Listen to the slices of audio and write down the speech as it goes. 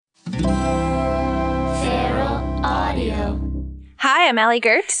Radio. Hi, I'm Allie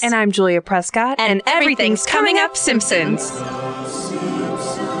Gertz. And I'm Julia Prescott. And everything's coming up Simpsons.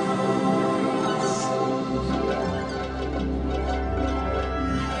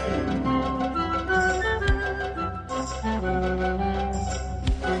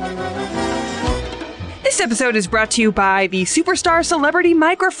 This episode is brought to you by the Superstar Celebrity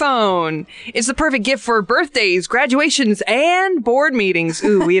Microphone. It's the perfect gift for birthdays, graduations, and board meetings.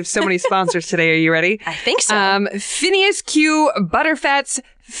 Ooh, we have so many sponsors today. Are you ready? I think so. Phineas Q Butterfat's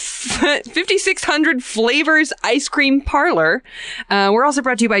 5600 Flavors Ice Cream Parlor. We're also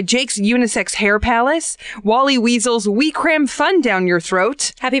brought to you by Jake's Unisex Hair Palace, Wally Weasel's We Cram Fun Down Your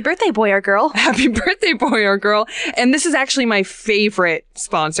Throat. Happy birthday, boy or girl. Happy birthday, boy or girl. And this is actually my favorite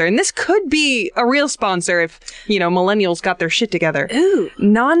sponsor. And this could be a real sponsor if, millennials got their shit together. Ooh.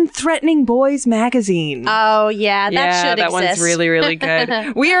 Non-Threatening Boys Magazine. Oh, yeah, that should that exist. One's really, really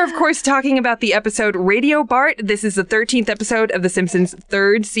good. We are, of course, talking about the episode Radio Bart. This is the 13th episode of The Simpsons'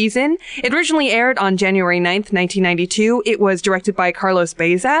 third season. It originally aired on January 9th, 1992. It was directed by Carlos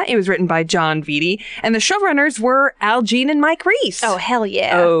Beza. It was written by John Vitti. And the showrunners were Al Jean and Mike Reiss. Oh, hell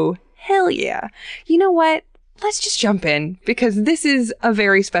yeah. Oh, hell yeah. You know what? Let's just jump in because this is a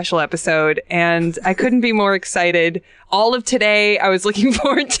very special episode and I couldn't be more excited. All of today, I was looking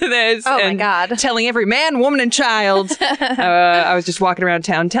forward to this. Oh, my God. Telling every man, woman, and child. I was just walking around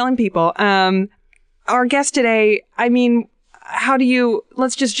town telling people. Our guest today,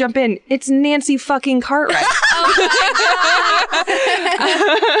 let's just jump in. It's Nancy fucking Cartwright.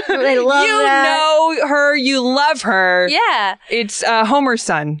 I love that. You know her. You love her. Yeah. It's Homer's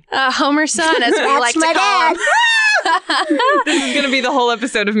son. Homer's son, as we like to call him. This is going to be the whole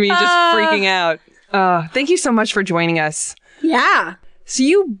episode of me just freaking out. Thank you so much for joining us. Yeah. So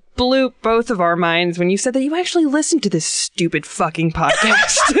you blew both of our minds when you said that you actually listened to this stupid fucking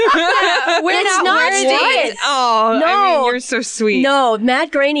podcast. We're not worthy. what? Oh, No. you're so sweet. No,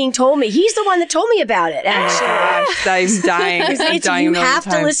 Matt Groening told me. He's the one that told me about it, actually. Gosh, I'm dying. I'm dying You a million have to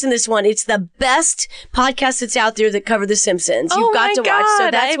times. listen to this one. It's the best podcast that's out there that cover The Simpsons. Oh You've got my to watch. So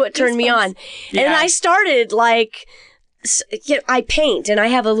God, that's what turned me on. Yeah. And I started I paint and I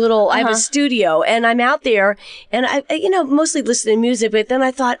have I have a studio and I'm out there and I mostly listen to music, but then I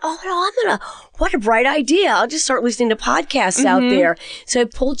thought, what a bright idea. I'll just start listening to podcasts out there. So I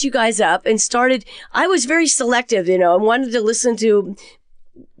pulled you guys up and I was very selective, and wanted to listen to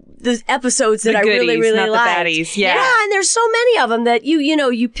the episodes that The I really, goodies, really not the liked. baddies. Yeah. And there's so many of them that you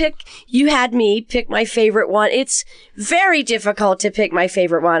had me pick my favorite one. It's very difficult to pick my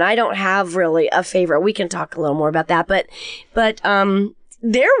favorite one. I don't have really a favorite. We can talk a little more about that, but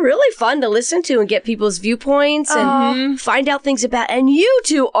they're really fun to listen to and get people's viewpoints and find out things about. And you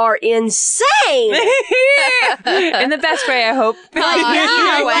two are insane. In the best way, I hope.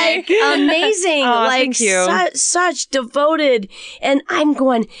 Amazing. Oh, thank you. Such devoted. And I'm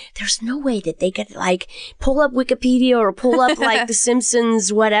going, there's no way that they could pull up Wikipedia or pull up the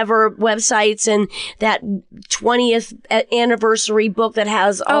Simpsons, whatever websites and that 20th anniversary book that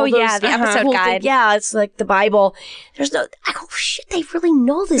has all those the episode cool guide. Yeah, it's like the Bible. I go, shit, they really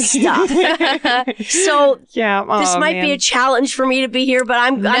know this stuff. So this might be a challenge for me to be here, but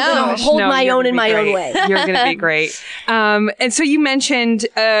I'm going to hold my own in my own way. You're going to be great. And so you mentioned,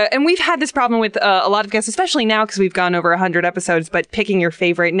 and we've had this problem with a lot of guests, especially now because we've gone over 100 episodes, but picking your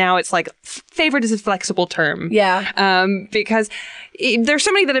favorite, now it's favorite is a flexible term. Yeah. Because there's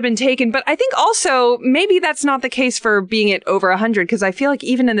so many that have been taken, but I think also maybe that's not the case for being at over 100 because I feel like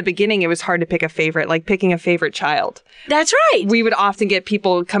even in the beginning it was hard to pick a favorite, like picking a favorite child. That's right. We would often get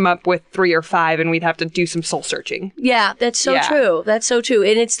people come up with 3 or 5 and we'd have to do some soul searching. Yeah, that's so true. That's so true.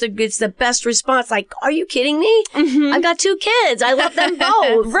 And it's the best response. Like, are you kidding me? I've got 2 kids. I love them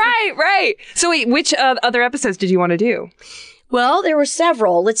both. Right. So wait, which other episodes did you want to do? Well, there were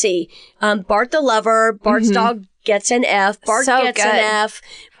several. Let's see. Bart the Lover, Bart's dog gets an F. Bart So gets good. an F.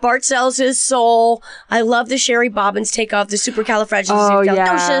 Bart sells his soul. I love the Sherry Bobbins takeoff, the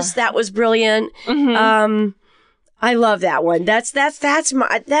supercalifragilisticexpialidocious. That was brilliant. I love that one. That's but there's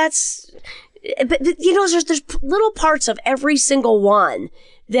little parts of every single one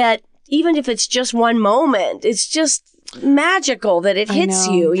that even if it's just one moment, it's just magical that it hits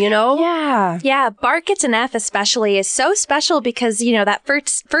you, Yeah, Bart Gets an F especially is so special because, that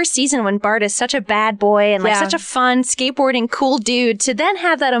first season when Bart is such a bad boy and such a fun skateboarding cool dude, to then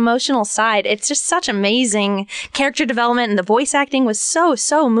have that emotional side, it's just such amazing character development, and the voice acting was so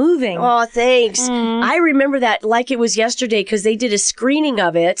moving. Oh, thanks. I remember that like it was yesterday because they did a screening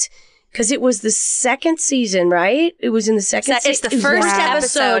of it. Because it was the second season, right? It was in the second season. It's the first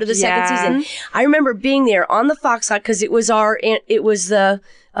episode of the second season. I remember being there on the Fox Lot because it was the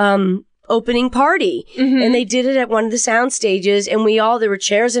opening party. And they did it at one of the sound stages, and there were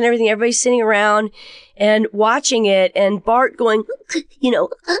chairs and everything, everybody's sitting around and watching it, and Bart going,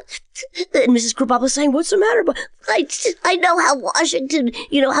 and Mrs. Krabappel saying, "What's the matter?" But I know how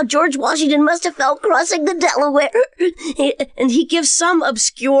how George Washington must have felt crossing the Delaware. And he gives some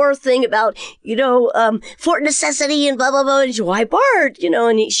obscure thing about, Fort Necessity and blah, blah, blah. And she's, "Why, Bart?"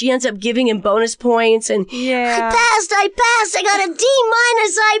 And she ends up giving him bonus points. And I passed. I got a D-.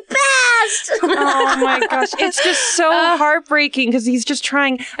 I passed. Oh my gosh. It's just so heartbreaking because he's just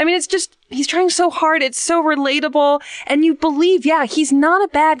trying. I mean, he's trying so hard. It's so relatable. And you believe, he's not a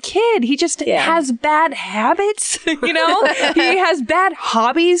bad kid. He just has bad habits, He has bad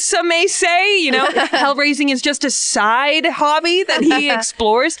hobbies, some may say. Hell raising is just a side hobby that he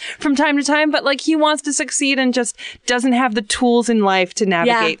explores from time to time. But he wants to succeed and just doesn't have the tools in life to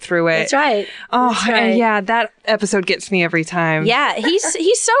navigate through it. That's right. Oh, that's right. And that episode gets me every time. Yeah, he's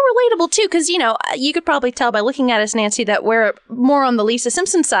so relatable too, because you could probably tell by looking at us, Nancy, that we're more on the Lisa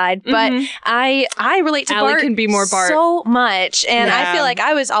Simpson side, but I relate to Allie Bart can be more Bart so much, and I feel like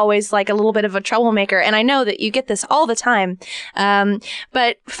I was always a little bit of a troublemaker, and I know that you get this all the time,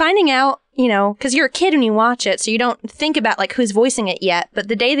 but finding out, because you're a kid when you watch it, so you don't think about who's voicing it yet, but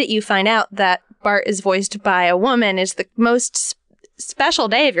the day that you find out that Bart is voiced by a woman is the most special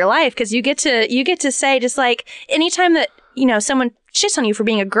day of your life, because you get to say, just anytime that someone shits on you for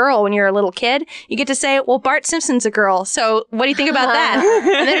being a girl when you're a little kid, you get to say, "Well, Bart Simpson's a girl, so what do you think about that?"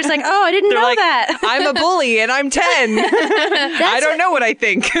 And they're just "Oh, I didn't know that." "I'm a bully and I'm 10. I don't know what I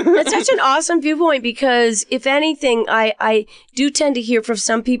think." That's such an awesome viewpoint, because if anything, I do tend to hear from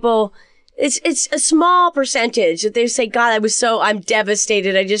some people, it's a small percentage that they say, "God, I'm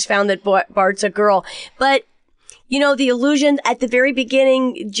devastated. I just found that Bart's a girl." But the illusion at the very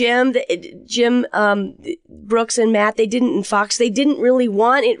beginning, Jim, Brooks and Matt, they didn't really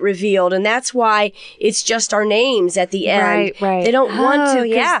want it revealed. And that's why it's just our names at the end. Right. They don't want to,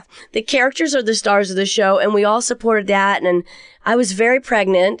 because the characters are the stars of the show, and we all supported that. And I was very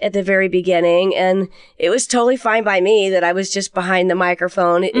pregnant at the very beginning, and it was totally fine by me that I was just behind the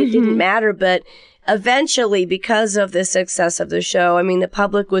microphone. It didn't matter, but eventually, because of the success of the show, the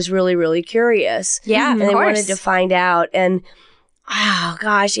public was really, really curious. Yeah, and they wanted to find out. And, oh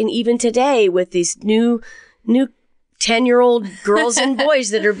gosh, and even today with these new 10-year-old girls and boys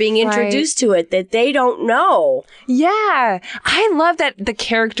that are being introduced to it that they don't know. Yeah. I love that the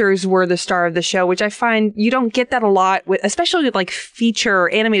characters were the star of the show, which I find you don't get that a lot with, especially with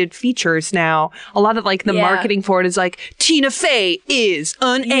animated features now. A lot of the marketing for it is Tina Fey is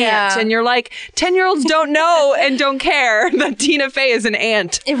an ant. And you're 10-year-olds don't know and don't care that Tina Fey is an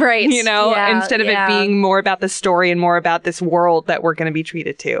ant. Right. Instead of it being more about the story and more about this world that we're going to be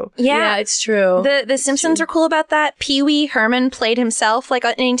treated to. Yeah, it's true. The Simpsons are cool about that. Pee Wee Herman played himself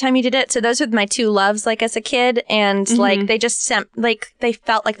anytime he did it. So those were my two loves as a kid, and they just they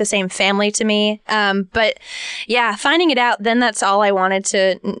felt like the same family to me. But yeah, finding it out, then that's all I wanted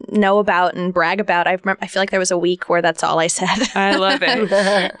to know about and brag about. I feel like there was a week where that's all I said. I love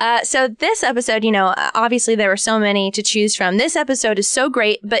it. So this episode, obviously there were so many to choose from. This episode is so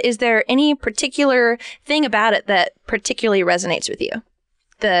great, but is there any particular thing about it that particularly resonates with you?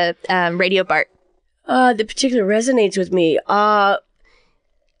 The Radio Bart. The particular resonates with me. I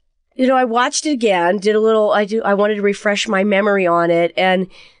watched it again, I wanted to refresh my memory on it. And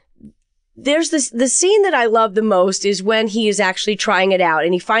there's the scene that I love the most is when he is actually trying it out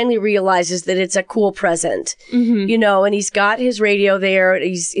and he finally realizes that it's a cool present, and he's got his radio there and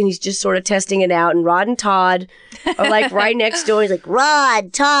he's just sort of testing it out. And Rod and Todd are right next door. He's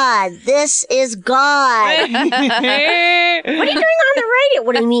 "Rod, Todd, this is God." "What are you doing on the radio?"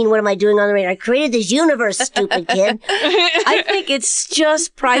 "What do you mean? What am I doing on the radio? I created this universe, stupid kid." I think it's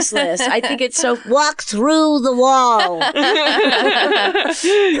just priceless. I think it's so walk through the wall.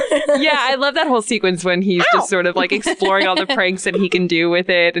 Yeah, I love that whole sequence when he's just sort of exploring all the pranks that he can do with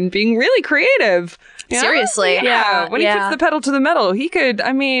it and being really creative. Seriously. Yeah. When he puts the pedal to the metal, he could,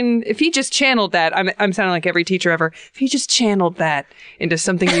 if he just channeled that, I'm sounding like every teacher ever, if he just channeled that into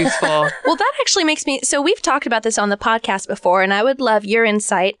something useful. Well, that actually makes me, so we've talked about this on the podcast before, and I would love your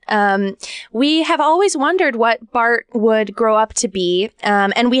insight. We have always wondered what Bart would grow up to be,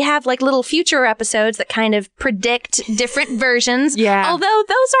 and we have little future episodes that kind of predict different versions. Yeah. Although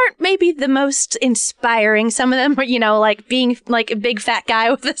those aren't maybe the most inspiring. Some of them are, being a big fat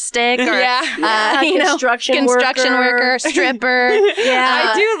guy with a stick, or construction worker, stripper.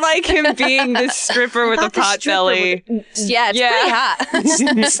 I do like him being this stripper with a pot belly. Yeah, it's pretty hot.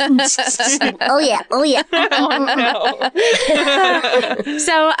 Oh yeah.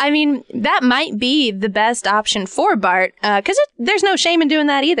 So, I mean, that might be the best option for Bart, because there's no shame in doing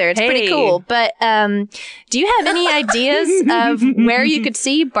that either. It's pretty cool. But do you have any ideas of where you could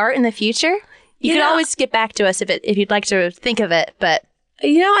see Bart in the future? You could always get back to us if you'd like to think of it, but...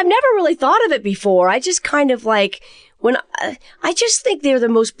 I've never really thought of it before. I just kind of like... I just think they're the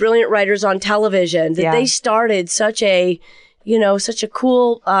most brilliant writers on television, that they started such a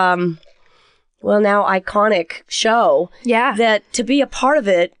cool, now iconic show. Yeah. That to be a part of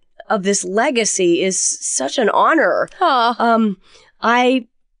it, of this legacy, is such an honor.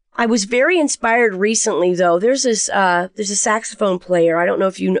 I was very inspired recently, though. There's a saxophone player. I don't know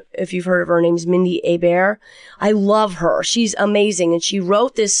if you've heard of her. Her name's Mindy Hebert. I love her. She's amazing, and she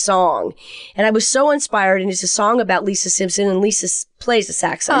wrote this song, and I was so inspired. And it's a song about Lisa Simpson, and Lisa plays the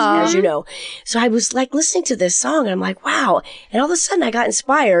saxophone, as you know. So I was like listening to this song, and I'm like, wow! And all of a sudden, I got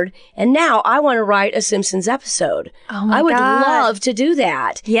inspired, and now I want to write a Simpsons episode. Oh my I would God. love to do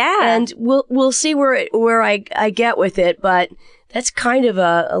that. Yeah, and we'll see where I get with it, but. That's kind of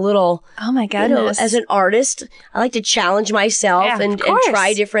a little... Oh, my goodness. As an artist, I like to challenge myself and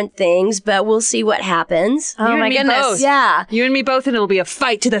try different things, but we'll see what happens. Oh, my goodness. Both. Yeah. You and me both, and it'll be a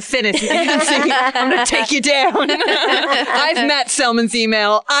fight to the finish. I'm going to take you down. I've met Selman's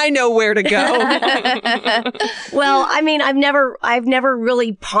email. I know where to go. Well, I mean, I've never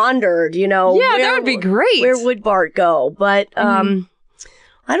really pondered, Yeah, that would be great. Where would Bart go? But...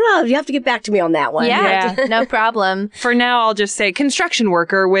 I don't know. You have to get back to me on that one. Yeah, no problem. For now, I'll just say construction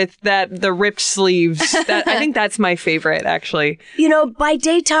worker with the ripped sleeves. I think that's my favorite, actually. By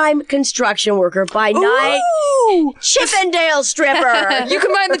daytime, construction worker. By night, Chippendale stripper. You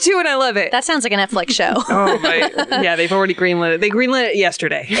combine the two and I love it. That sounds like a Netflix show. Oh, my. Yeah, they've already greenlit it. They greenlit it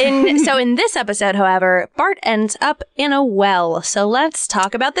yesterday. So in this episode, however, Bart ends up in a well. So let's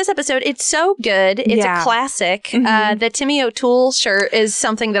talk about this episode. It's so good. It's a classic. The Timmy O'Toole shirt is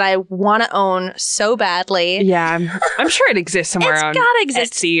something that I want to own so badly. Yeah, I'm sure it exists somewhere on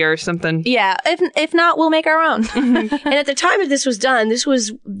Etsy or something. Yeah, if not, we'll make our own. And at the time that this was done, this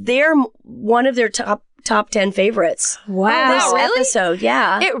was one of their top 10 favorites. Wow, this episode,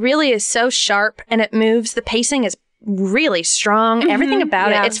 yeah. It really is so sharp, and it moves. The pacing is really strong. Everything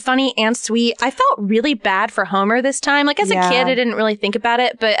about it. It's funny and sweet. I felt really bad for Homer this time. Like, as a kid, I didn't really think about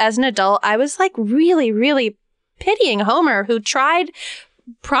it, but as an adult, I was like really, really pitying Homer, who tried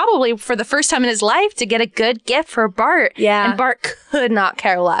probably for the first time in his life to get a good gift for Bart. Yeah. And Bart could not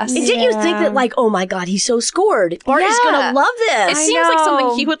care less. And didn't you think that, like, oh my God, he's so scored. Bart is going to love this. It seems like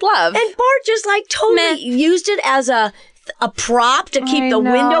something he would love. And Bart just like totally used it as a prop to keep the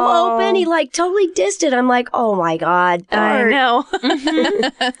window open. He like totally dissed it. I'm like, oh my God, Bart. I know.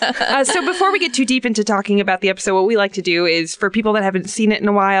 So before we get too deep into talking about the episode, what we like to do is, for people that haven't seen it in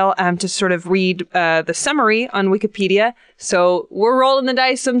a while, to sort of read the summary on Wikipedia. So we're rolling the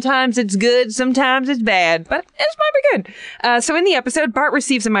dice. Sometimes it's good, sometimes it's bad, but it might be good. So in the episode, Bart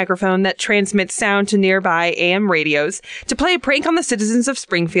receives a microphone that transmits sound to nearby AM radios. To play a prank on the citizens of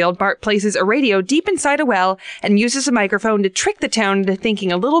Springfield, Bart places a radio deep inside a well and uses a microphone to trick the town into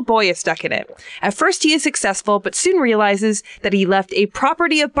thinking a little boy is stuck in it. At first, he is successful, but soon realizes that he left a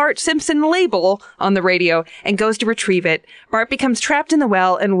property of Bart Simpson label on the radio and goes to retrieve it. Bart becomes trapped in the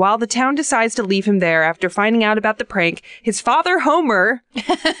well, and while the town decides to leave him there after finding out about the prank, his father Homer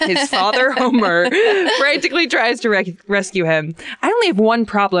frantically tries to rescue him. I only have one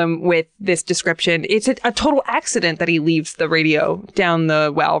problem with this description. It's a total accident that he leaves the radio down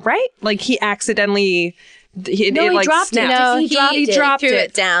the well, right? Like, he accidentally... He dropped it. No, he threw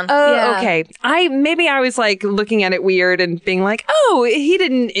it down. Oh, yeah. Okay. Maybe I was like looking at it weird and being like, oh, he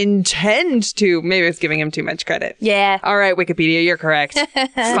didn't intend to. Maybe I was giving him too much credit. Yeah. All right, Wikipedia, you're correct.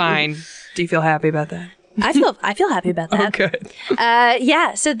 Fine. Do you feel happy about that? I feel happy about that. Oh,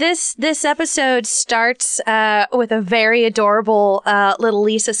 good. So this episode starts with a very adorable little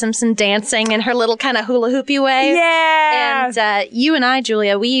Lisa Simpson dancing in her little kind of hula hoopy way. Yeah. And you and I,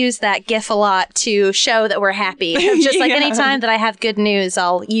 Julia, we use that GIF a lot to show that we're happy. Just like anytime that I have good news,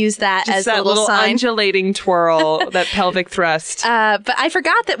 I'll use that just as that a little sign. Undulating twirl, that pelvic thrust. But I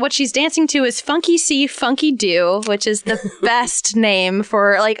forgot that what she's dancing to is Funky See, Funky Do, which is the best name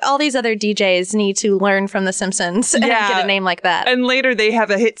for, like, all these other DJs need to learn from The Simpsons and get a name like that. And later they have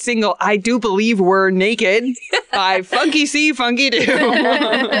a hit single, I Do Believe We're Naked, by Funky See, Funky Do.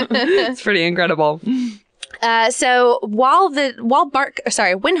 It's pretty incredible. So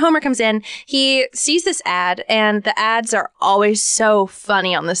when Homer comes in, he sees this ad, and the ads are always so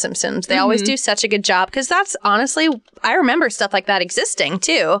funny on The Simpsons. They always do such a good job, because that's honestly, I remember stuff like that existing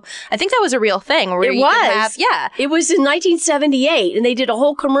too. I think that was a real thing. Where It was. It was in 1978, and they did a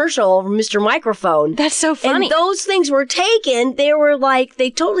whole commercial of Mr. Microphone. That's so funny. And those things were taken. They were like, they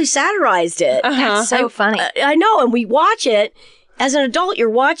totally satirized it. That's so funny. I know, and we watch it. As an adult, you're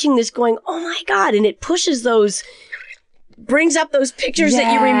watching this going, oh my God, and it pushes brings up those pictures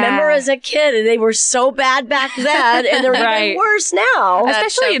that you remember as a kid, and they were so bad back then, and they're even worse now.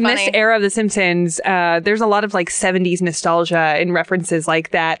 Especially in this era of The Simpsons, there's a lot of like 70s nostalgia and references like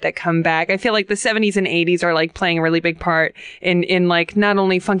that come back. I feel like the 70s and 80s are like playing a really big part in like not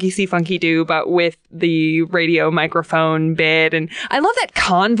only Funky See Funky Do, but with the radio microphone bit. And I love that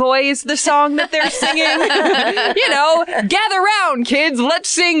Convoy is the song that they're singing. You know, gather round, kids, let's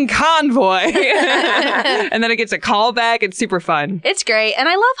sing Convoy. And then it gets a call back. It's super fun. It's great. And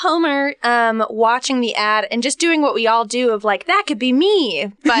I love Homer watching the ad and just doing what we all do of like, that could be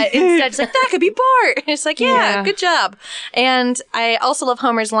me. But instead it's like, that could be Bart. It's like, yeah, good job. And I also love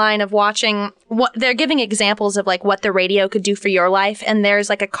Homer's line of watching what they're giving examples of like what the radio could do for your life. And there's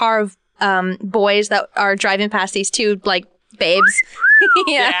like a car of boys that are driving past these two like babes.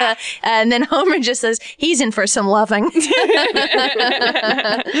 Yeah. And then Homer just says, he's in for some loving. Yeah,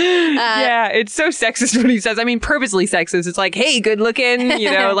 it's so sexist when he says, I mean, purposely sexist. It's like, hey, good looking,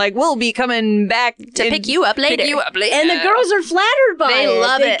 you know, like, we'll be coming back to pick you up later. And the girls are flattered by it. They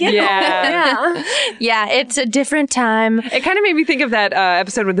love it. Yeah, it's a different time. It kind of made me think of that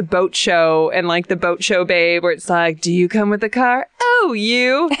episode with the boat show and like the boat show babe where it's like, do you come with the car? Oh,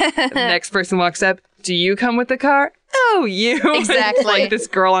 you. The next person walks up. Do you come with the car? Oh, you. Exactly. Like this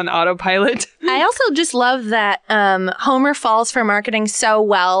girl on autopilot. I also just love that Homer falls for marketing so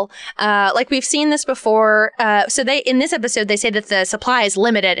well. Like we've seen this before. So in this episode, they say that the supply is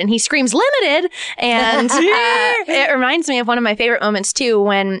limited, and he screams limited. And it reminds me of one of my favorite moments too,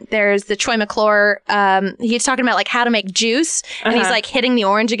 when there's the Troy McClure. He's talking about like how to make juice, and he's like hitting the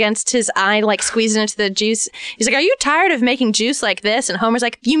orange against his eye, like squeezing into the juice. He's like, "Are you tired of making juice like this?" And Homer's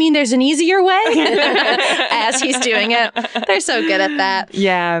like, "You mean there's an easier way?" As he's doing it. They're so good at that.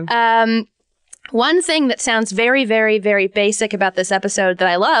 Yeah. One thing that sounds very, very, very basic about this episode that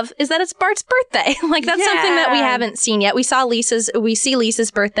I love is that it's Bart's birthday. Like that's something that we haven't seen yet. We see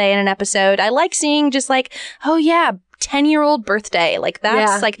Lisa's birthday in an episode. I like seeing just like, oh yeah, 10-year-old birthday. Like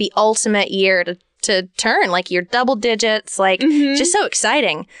that's like the ultimate year to turn, like you're double digits, like just so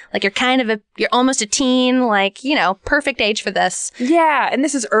exciting. Like you're almost a teen, like, you know, perfect age for this. Yeah. And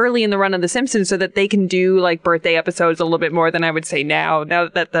this is early in the run of The Simpsons so that they can do like birthday episodes a little bit more than I would say now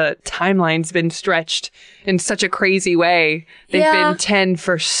that the timeline's been stretched in such a crazy way. They've been 10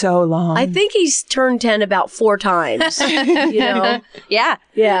 for so long. I think he's turned 10 about 4 times, you know? Yeah.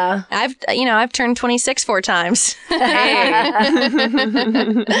 Yeah. I've turned 26 4 times. Hey.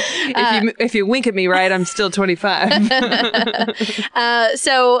 If you wink at me right, I'm still 25.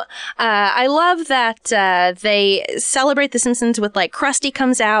 So I love that they celebrate The Simpsons with like Krusty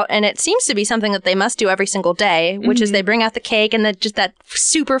comes out, and it seems to be something that they must do every single day, which is they bring out the cake and just that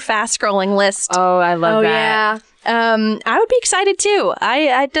super fast scrolling list. Oh, I love that. Yeah. I would be excited too.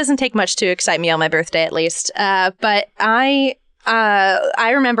 It doesn't take much to excite me on my birthday, at least. But I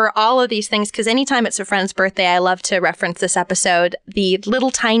remember all of these things because anytime it's a friend's birthday, I love to reference this episode, the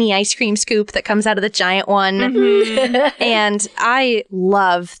little tiny ice cream scoop that comes out of the giant one. And I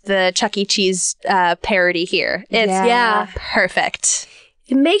love the Chuck E. Cheese parody here. It's perfect.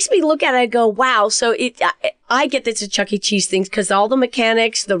 It makes me look at it and go, wow. So I get that it's a Chuck E. Cheese things because all the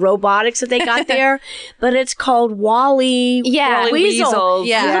mechanics, the robotics that they got there, but it's called Wally. Yeah. Wally Weasel. Weasels.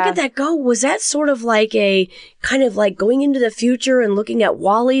 Yeah. Look at that go. Was that sort of like a kind of like going into the future and looking at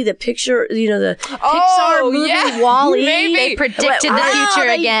Wally, the picture, you know, the Pixar movie Wally? Maybe. They predicted the future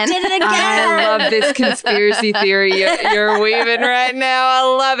they again. did it again. I love this conspiracy theory you're weaving right now. I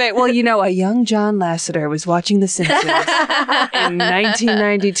love it. Well, you know, a young John Lasseter was watching The Simpsons in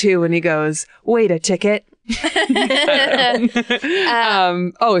 1992 when he goes, wait a ticket. Sorry.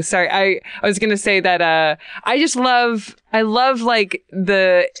 I was going to say that I love like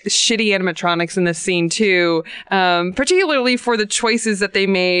the shitty animatronics in this scene too, particularly for the choices that they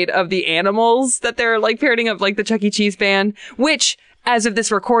made of the animals that they're like parodying of like the Chuck E. Cheese band, which as of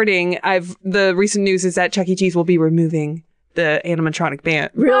this recording, the recent news is that Chuck E. Cheese will be removing the animatronic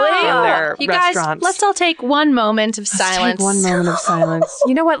band. Really? In their You restaurants. guys, let's all take one moment of silence. Take one moment of silence.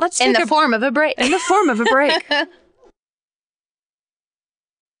 You know what? Let's in take the form of a break. in the form of a break.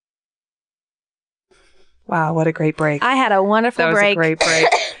 Wow, what a great break. I had a wonderful break. That was a great break.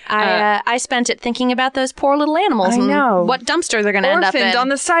 I spent it thinking about those poor little animals and what dumpster they're going to end up in. Orphaned on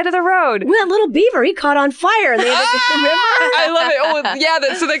the side of the road. Well, that little beaver, he caught on fire. And they had to, remember? I love it. Oh,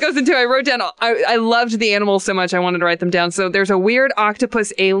 yeah, so that goes into, I wrote down, I loved the animals so much, I wanted to write them down. So there's a weird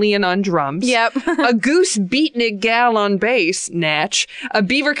octopus alien on drums. Yep. A goose beatnik gal on bass, Natch. A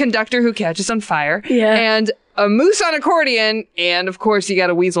beaver conductor who catches on fire. Yeah. And a moose on accordion. And, of course, you got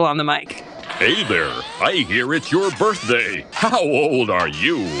a weasel on the mic. Hey there, I hear it's your birthday. How old are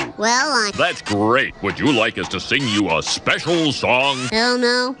you? Well, That's great. Would you like us to sing you a special song? Hell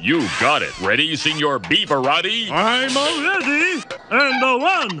no. You got it. Ready, Senor Beaverati? I'm ready, and the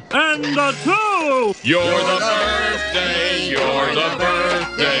 1 and the 2. You're the birthday, you're the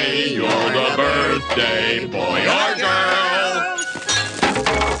birthday, you're the birthday boy or girl.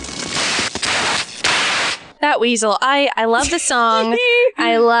 That weasel. I love the song.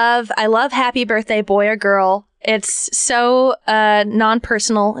 I love Happy Birthday Boy or Girl. It's so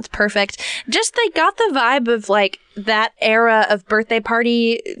non-personal. It's perfect. Just they got the vibe of like that era of birthday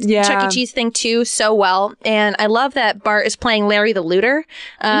party Chuck E. Cheese thing too so well. And I love that Bart is playing Larry the Looter.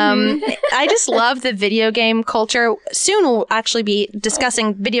 I just love the video game culture. Soon we'll actually be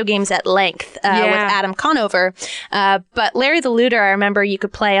discussing video games at length with Adam Conover. But Larry the Looter, I remember you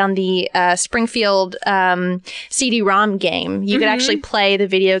could play on the Springfield CD-ROM game. You could actually play the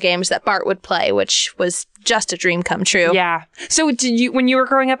video games that Bart would play, which was just a dream come true. Yeah. So did you, when you were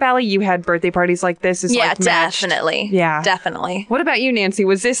growing up, Allie, you had birthday parties like this? Definitely. Yeah. Definitely. What about you, Nancy?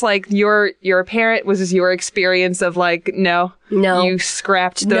 Was this like your parent? Was this your experience of like, no, you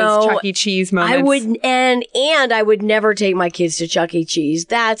scrapped those Chuck E. Cheese moments? I would, and I would never take my kids to Chuck E. Cheese.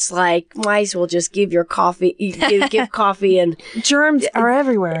 That's like, might as well just give your coffee, give coffee and germs are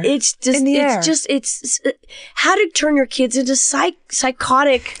everywhere. It's just, in the air. it's how to turn your kids into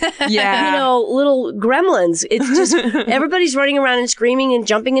psychotic, Yeah. little gremlins. It's just, everybody's running around and screaming and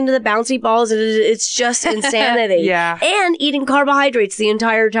jumping into the bouncy balls. And it's just insanity. Yeah. And eating carbohydrates the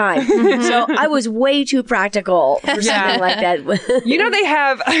entire time. So I was way too practical for something like that. You know, they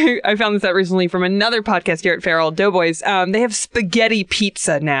have, I found this out recently from another podcast here at Feral Doughboys. They have spaghetti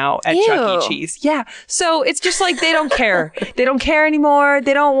pizza now at Chuck E. Cheese. Yeah. So it's just like they don't care. They don't care anymore.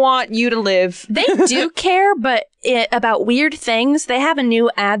 They don't want you to live. They do care, but about weird things. They have a new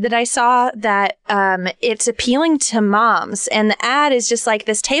ad that I saw that it's appealing to moms. And the ad is just like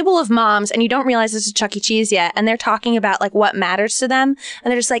this table of moms, and you don't realize this is Chuck E. Cheese yet. And they're talking about like what matters to them.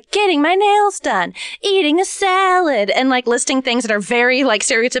 And they're just like getting my nails done, eating a salad, and like listing things that are very like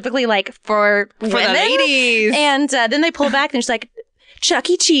stereotypically like for women. the ladies. And then they pull back and it's like, Chuck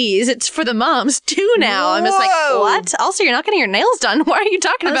E. Cheese, it's for the moms too now. I'm just like, what? Also, you're not getting your nails done. Why are you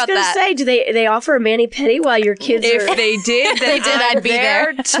talking about that? I was going to say, do they offer a mani-pedi while your kids If they did, then I'd be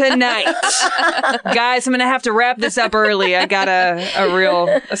there tonight. Guys, I'm going to have to wrap this up early. I got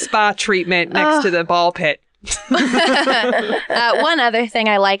a spa treatment next to the ball pit. One other thing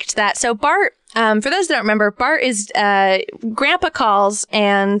I liked so Bart, for those that don't remember, Bart is, Grandpa calls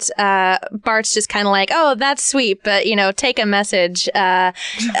and, Bart's just kind of like, oh, that's sweet, but, take a message. I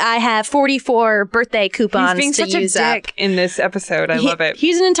have 44 birthday coupons to use up. He's being such a dick in this episode. I love it.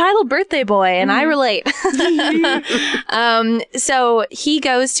 He's an entitled birthday boy, and I relate. So he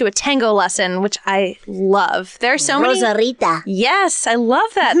goes to a tango lesson, which I love. There are so many. Rosarita. Yes, I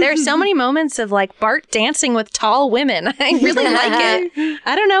love that. There are so many moments of like Bart dancing with tall women. I really like it.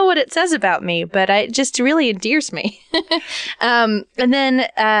 I don't know what it says about me, but it just really endears me. And then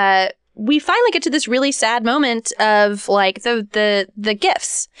we finally get to this really sad moment of like the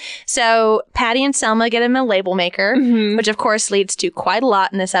gifts. So Patty and Selma get him a label maker, which of course leads to quite a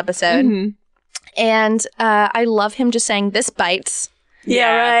lot in this episode. And I love him just saying, "This bites."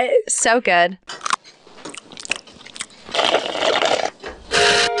 Yeah, right. So good.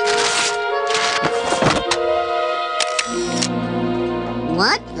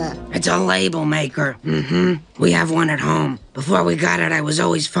 What the? It's a label maker. We have one at home. Before we got it, I was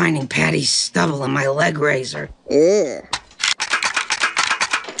always finding Patty's stubble in my leg razor. Ugh.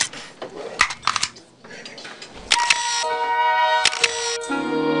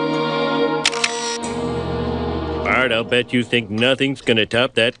 Bart, I'll bet you think nothing's gonna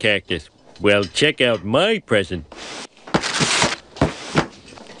top that cactus. Well, check out my present.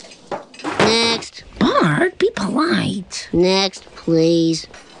 Next. Bart, be polite. Next, please.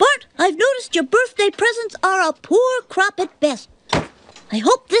 Bart, I've noticed your birthday presents are a poor crop at best. I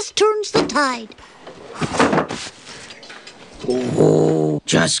hope this turns the tide. Oh,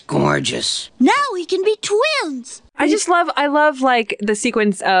 just gorgeous. Now we can be twins. I love like the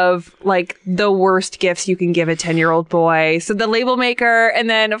sequence of like the worst gifts you can give a 10-year-old boy. So the label maker, and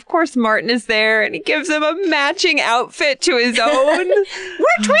then of course Martin is there and he gives him a matching outfit to his own.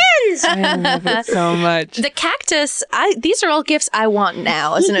 We're twins! I love it so much. The cactus, these are all gifts I want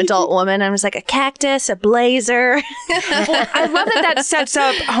now as an adult woman. I'm just like a cactus, a blazer. I love that sets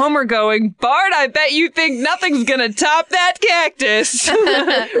up Homer going, Bart, I bet you think nothing's going to top that cactus.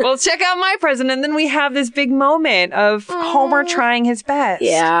 Well, check out my present. And then we have this big moment of Homer trying his best.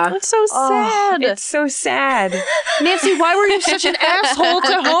 Yeah. That's so sad. It's so sad. Nancy, why were you such an asshole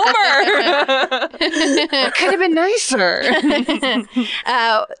to Homer? It could have been nicer.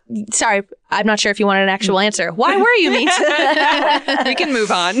 Sorry, I'm not sure if you wanted an actual answer. Why were you mean to? We can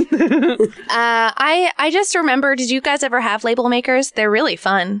move on. I just remember, did you guys ever have label makers? They're really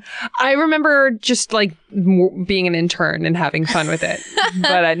fun. I remember just like being an intern and having fun with it,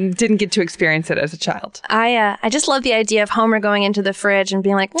 but I didn't get to experience it as a child. I just love the idea of Homer going into the fridge and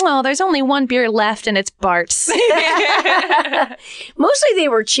being like, well, there's only one beer left and it's Bart's. Mostly they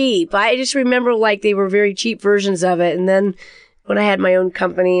were cheap. I just remember like they were very cheap versions of it. And then when I had my own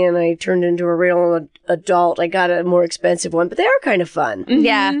company and I turned into a real adult, I got a more expensive one. But they are kind of fun. Mm-hmm.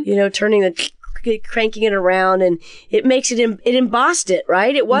 Yeah. You know, cranking it around, and it makes it, it embossed it,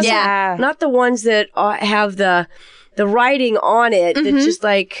 right? It wasn't, not the ones that have the writing on it that's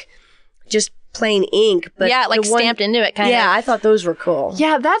just plain ink. But yeah, like stamped into it kind of. Yeah, I thought those were cool.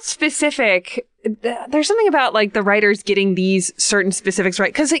 Yeah, that's specific. There's something about like the writers getting these certain specifics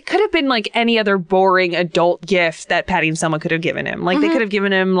right, because it could have been like any other boring adult gift that Patty and Selma could have given him. Like they could have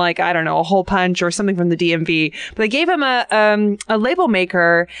given him like, I don't know, a hole punch or something from the DMV, but they gave him a label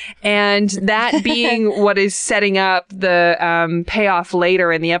maker, and that being what is setting up the payoff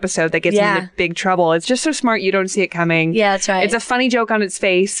later in the episode that gets him into big trouble. It's just so smart you don't see it coming. Yeah, that's right. It's a funny joke on its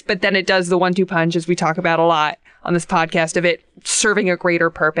face, but then it does the 1-2 punch, as we talk about a lot on this podcast, of it serving a greater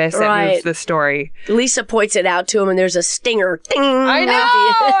purpose that moves the story. Lisa points it out to him, and there's a stinger. Ding, I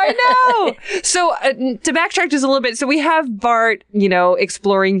know. So to backtrack just a little bit, so we have Bart,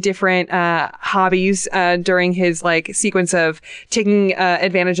 exploring different hobbies during his like sequence of taking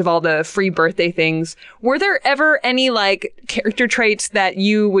advantage of all the free birthday things. Were there ever any like character traits that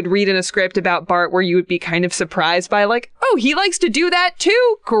you would read in a script about Bart where you would be kind of surprised by, like, oh, he likes to do that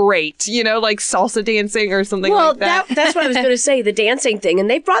too? Great. Like salsa dancing or something like that. That's what I was going to say, the dancing thing. And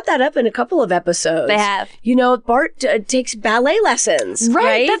they brought that up in a couple of episodes. They have. Bart takes ballet lessons.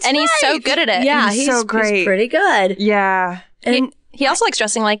 Right? And he's so good at it. Yeah, he's so great. He's pretty good. Yeah. And he also likes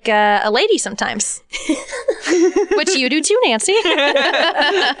dressing like a lady sometimes. Which you do too, Nancy. They're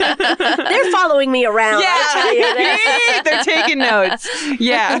following me around. Yeah. They're taking notes.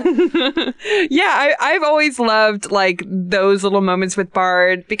 Yeah. Yeah, I've always loved like those little moments with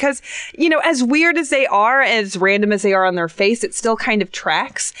Bart because, as weird as they are, as random as they are on their face, it still kind of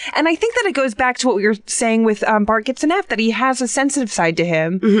tracks. And I think that it goes back to what we were saying with Bart Gets an F, that he has a sensitive side to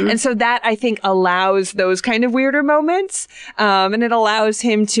him. Mm-hmm. And so that, I think, allows those kind of weirder moments. And it allows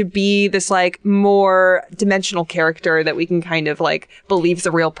him to be this like more dimensional character that we can kind of like believe's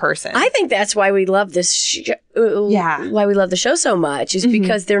a real person. I think that's why we love this why we love the show so much is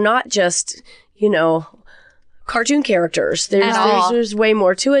because they're not just, cartoon characters. There's way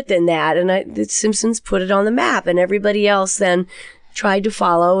more to it than that. And the Simpsons put it on the map, and everybody else then tried to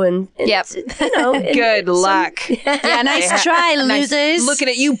follow and good luck. Yeah, nice try, losers. Nice. Looking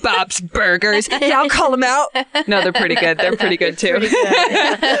at you, Bob's Burgers. Yeah, I'll call them out. No, they're pretty good. They're pretty good too.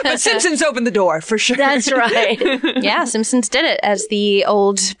 But Simpsons opened the door for sure. That's right. Yeah, Simpsons did it, as the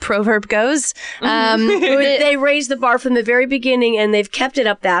old proverb goes. They raised the bar from the very beginning, and they've kept it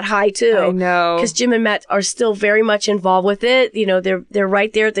up that high too. I know, because Jim and Matt are still very much involved with it. They're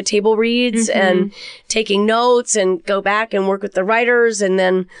right there at the table reads and taking notes, and go back and work with the writers. And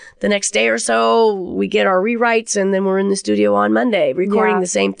then the next day or so, we get our rewrites, and then we're in the studio on Monday recording the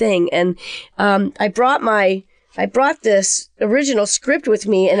same thing. And I brought this original script with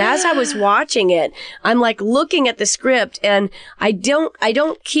me, and as I was watching it, I'm like looking at the script, and I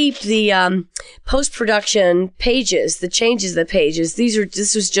don't keep the post-production pages, the changes of the pages.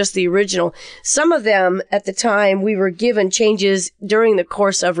 This was just the original. Some of them at the time we were given changes during the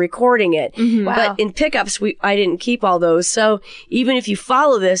course of recording it. Mm-hmm. Wow. But in pickups, I didn't keep all those. So even if you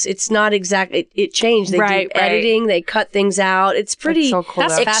follow this, it's not exactly, it changed. They do editing, they cut things out. It's pretty so cool,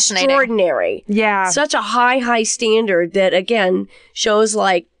 extraordinary. Yeah. Such a high standard that, again, shows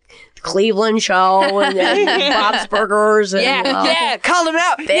like Cleveland show and Bob's Burgers. And, call them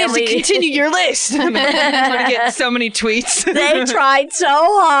out. Family. Yes, continue your list. I'm going to get so many tweets. They tried so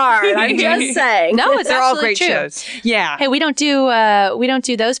hard. I'm just saying. No, it's They're all absolutely great true. shows. Yeah. Hey, we don't do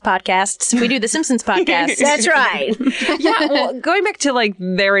those podcasts. We do the Simpsons podcast. That's right. Yeah, well, going back to like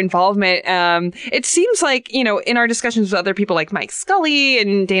their involvement, it seems like, you know, in our discussions with other people like Mike Scully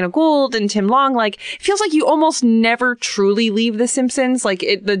and Dana Gould and Tim Long, like it feels like you almost never truly leave The Simpsons. Like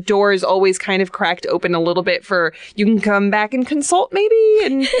the door is always kind of cracked open a little bit for you can come back and consult maybe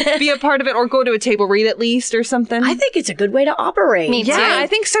and be a part of it or go to a table read at least or something. I think it's a good way to operate. Me too. Yeah, I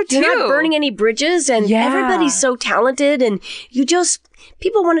think so too. You're not burning any bridges, and everybody's so talented, and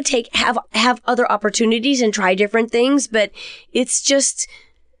people want to have other opportunities and try different things, but it's just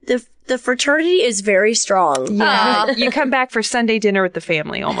the fraternity is very strong. Yeah. You come back for Sunday dinner with the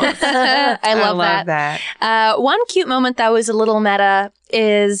family almost. I love that. One cute moment that was a little meta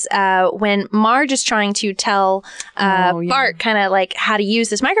is when Marge is trying to tell Bart kind of like how to use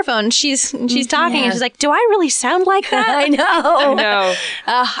this microphone. She's talking and she's like, "Do I really sound like that?" I know.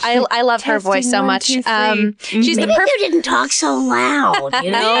 I love her voice so much. She's Maybe the perfect. you didn't talk so loud,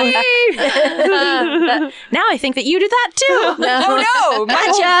 you know? Now I think that you do that too. Oh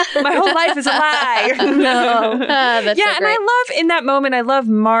no! My whole life is a lie. No, that's so and great. I love in that moment. I love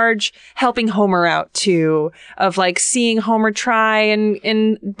Marge helping Homer out too, of like seeing Homer try and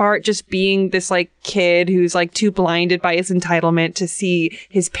Bart just being this like kid who's like too blinded by his entitlement to see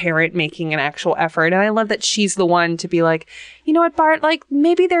his parent making an actual effort. And I love that she's the one to be like, you know what, Bart, like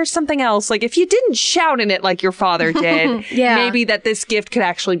maybe there's something else. Like if you didn't shout in it like your father did, maybe that this gift could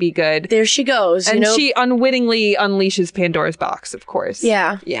actually be good. There she goes. And she unwittingly unleashes Pandora's box, of course.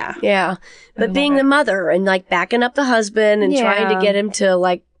 Yeah. But being the mother and like backing up the husband and trying to get him to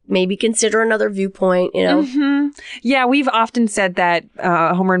like maybe consider another viewpoint, you know? Mm-hmm. Yeah, we've often said that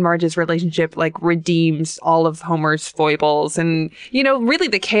Homer and Marge's relationship like redeems all of Homer's foibles and, you know, really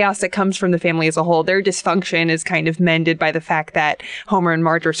the chaos that comes from the family as a whole. Their dysfunction is kind of mended by the fact that Homer and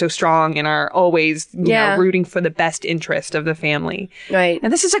Marge are so strong and are always, you know, rooting for the best interest of the family. Right.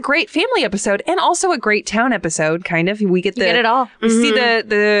 And this is a great family episode and also a great town episode, kind of. We get it all. We see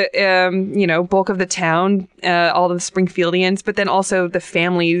the you know, bulk of the town, all the Springfieldians, but then also the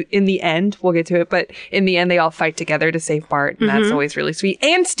family in the end. We'll get to it, but in the end, they all fight together to save Bart, and that's always really sweet.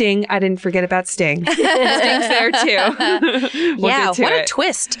 And Sting. I didn't forget about Sting. Sting's there too. What a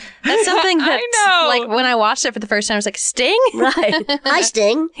twist. That's something that, I know. like, when I watched it for the first time, I was like, Sting? Right. Hi,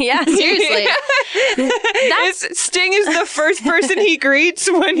 Sting. Yeah, seriously. Sting is the first person he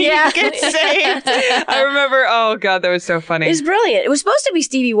greets when he gets saved. I remember, oh God, that was so funny. It's brilliant. It was supposed to be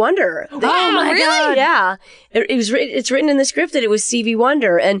Stevie Wonder. Oh my God. Yeah. It's written in the script that it was Stevie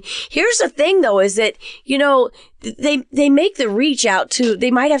Wonder. And here's the thing, though, is that, you know, they make the reach out to, they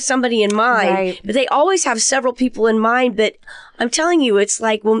might have somebody in mind, but they always have several people in mind. But I'm telling you, it's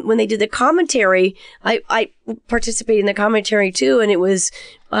like when they did the commentary, I participated in the commentary too, and it was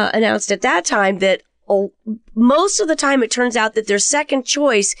announced at that time that most of the time it turns out that their second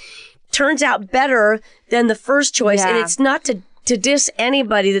choice turns out better than the first choice. And it's not to diss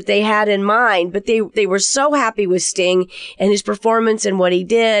anybody that they had in mind, but they were so happy with Sting and his performance and what he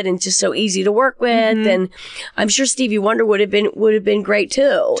did, and just so easy to work with. And I'm sure Stevie Wonder would have been great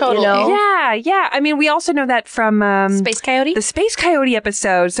too. Totally. You know? Yeah. I mean, we also know that from Space Coyote? the Space Coyote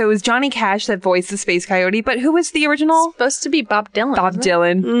episode. So it was Johnny Cash that voiced the Space Coyote, but who was the original? Supposed to be Bob Dylan. Bob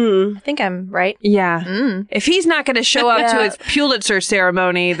Dylan. I think I'm right. Yeah. If he's not going to show up to his Pulitzer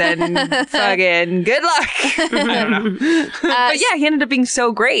ceremony, then fucking good luck. I don't know. But yeah, he ended up being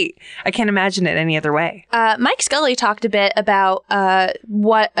so great. I can't imagine it any other way. Mike Scully talked a bit about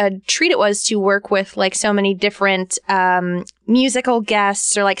what a treat it was to work with like so many different musical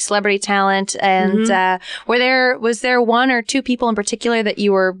guests or like celebrity talent. And was there one or two people in particular that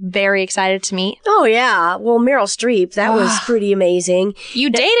you were very excited to meet? Oh yeah. Well, Meryl Streep, that was pretty amazing. You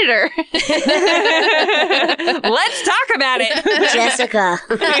dated her. Let's talk about it. Jessica.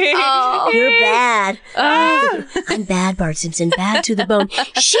 You're bad. I'm bad, Bart Simpson. Bad to the bone.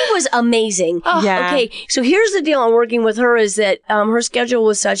 She was amazing. Yeah. Okay, so here's the deal on working with her is that her schedule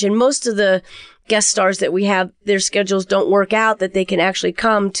was such, and most of the guest stars that we have, their schedules don't work out that they can actually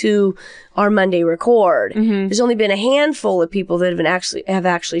come to our Monday record. There's only been a handful of people that have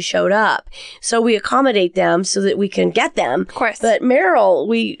actually showed up. So we accommodate them so that we can get them. Of course. But Meryl,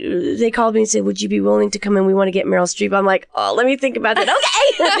 they called me and said, would you be willing to come in? We want to get Meryl Streep. I'm like, oh, let me think about that.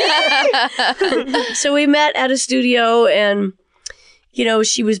 Okay. So we met at a studio, and you know,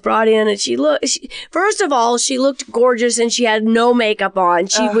 she was brought in, and first of all, she looked gorgeous, and she had no makeup on.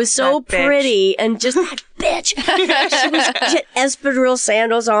 She was so pretty, and just bitch. She had espadrille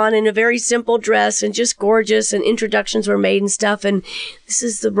sandals on and a very simple dress and just gorgeous, and introductions were made and stuff. And this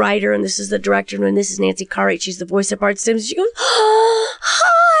is the writer and this is the director and this is Nancy Cartwright. She's the voice of Bart Simpson. She goes, oh,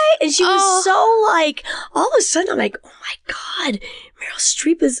 hi. And she was so like, all of a sudden I'm like, oh my God, Meryl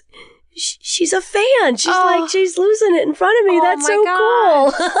Streep is... She's a fan. She's like, she's losing it in front of me. That's so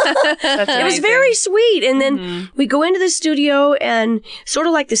cool. It was very sweet. And then we go into the studio, and sort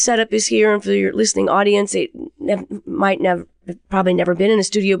of like the setup is here. And for your listening audience, it probably never been in a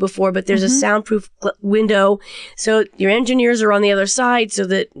studio before, but there's a soundproof window. So your engineers are on the other side so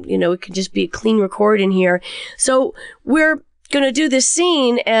that, it can just be a clean record in here. So we're going to do this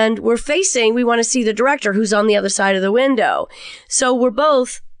scene, and we want to see the director who's on the other side of the window. So we're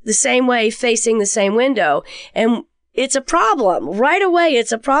both the same way, facing the same window. And it's a problem. Right away,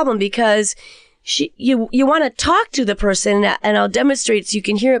 it's a problem because you want to talk to the person, and I'll demonstrate so you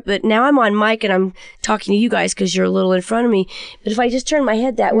can hear it, but now I'm on mic and I'm talking to you guys because you're a little in front of me. But if I just turn my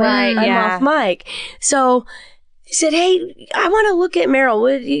head that way, I'm off mic. So he said, hey, I want to look at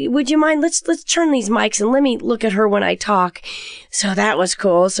Meryl. Would you mind? Let's turn these mics and let me look at her when I talk. So that was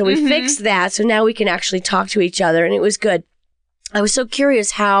cool. So we fixed that. So now we can actually talk to each other, and it was good. I was so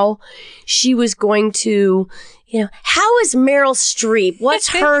curious how she was going to, how is Meryl Streep? What's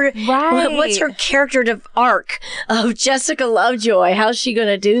her, what's her character arc of Jessica Lovejoy? How's she going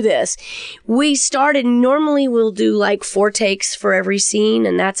to do this? Normally we'll do like 4 takes for every scene,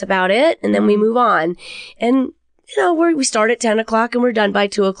 and that's about it. And then we move on. And we start at 10 o'clock and we're done by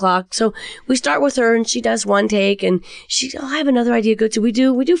 2 o'clock. So we start with her and she does 1 take, and I have another idea. Good. So we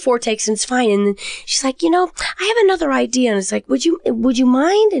do 4 takes and it's fine. And then she's like, I have another idea. And it's like, would you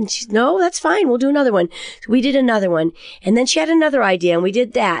mind? And she's, no, that's fine. We'll do another one. So we did another one. And then she had another idea and we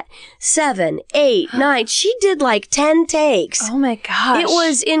did that. 7, 8, 9. She did like 10 takes. Oh my gosh. It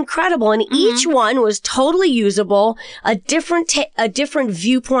was incredible. And each one was totally usable. A different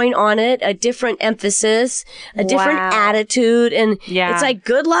viewpoint on it, a different emphasis, a different attitude, and it's like,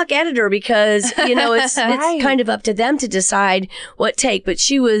 good luck, editor, because it's kind of up to them to decide what take. But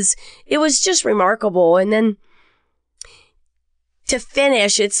it was just remarkable. And then to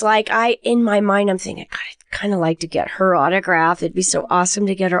finish, it's like in my mind I'm thinking, God, I'd kind of like to get her autograph. It'd be so awesome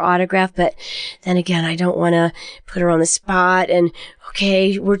to get her autograph, but then again, I don't want to put her on the spot. And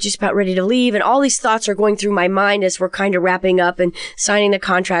okay, we're just about ready to leave. And all these thoughts are going through my mind as we're kind of wrapping up and signing the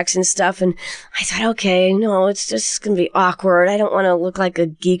contracts and stuff. And I thought, okay, no, it's just going to be awkward. I don't want to look like a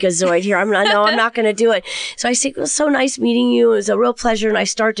geekazoid here. I'm not going to do it. So I say, it was so nice meeting you. It was a real pleasure. And I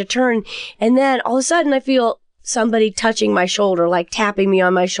start to turn. And then all of a sudden I feel somebody touching my shoulder, like tapping me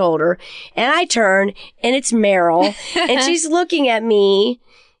on my shoulder. And I turn, and it's Meryl. And she's looking at me.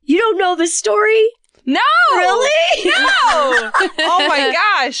 You don't know this story? No! Really? No! Oh my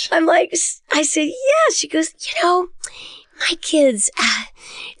gosh. I'm like, I said, yeah. She goes, my kids,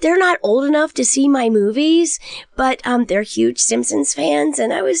 they're not old enough to see my movies, but they're huge Simpsons fans.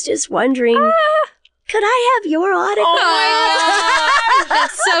 And I was just wondering, could I have your autograph? Oh my God.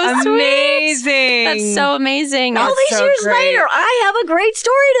 That's so amazing. Sweet. That's so amazing. All these so years great. later, I have a great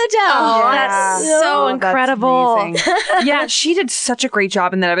story to tell. Oh, that's so incredible. That's yeah, she did such a great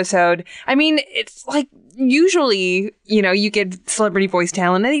job in that episode. I mean, it's like, usually, you get celebrity voice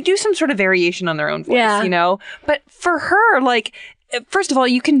talent and they do some sort of variation on their own voice, But for her, like, first of all,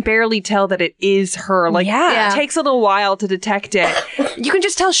 you can barely tell that it is her. Like, it takes a little while to detect it. You can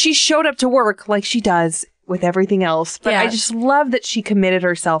just tell she showed up to work like she does with everything else. But I just love that she committed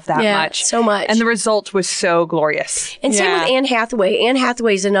herself that much. So much. And the result was so glorious. And same with Anne Hathaway. Anne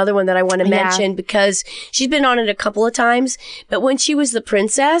Hathaway is another one that I want to mention because she's been on it a couple of times. But when she was the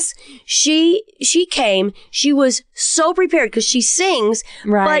princess, she came. She was so prepared because she sings.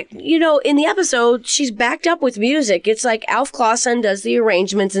 Right. But, in the episode, she's backed up with music. It's like Alf Clausen does the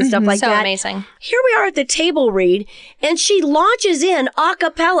arrangements and stuff like that. So amazing. Here we are at the table read, and she launches in a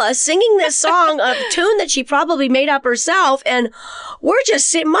cappella singing this song, a tune that she probably made up herself, and we're just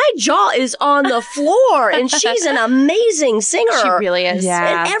sitting, my jaw is on the floor, and she's an amazing singer. She really is.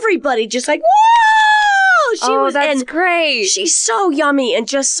 Yeah. And everybody just like, whoa! That's great. She's so yummy and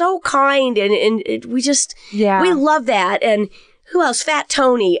just so kind, and we we love that. And who else? Fat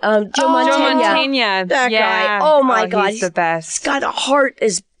Tony, Joe Mantegna. Joe Mantegna. That guy. Oh my God. He's the best. He's got a heart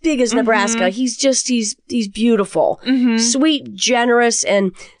as big as Nebraska. He's beautiful, sweet, generous,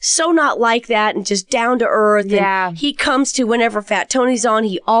 and so not like that, and just down to earth. Yeah. And he comes to whenever Fat Tony's on.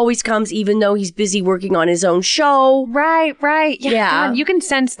 He always comes, even though he's busy working on his own show. Right. Yeah. God, you can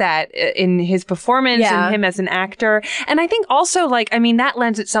sense that in his performance and him as an actor. And I think also, that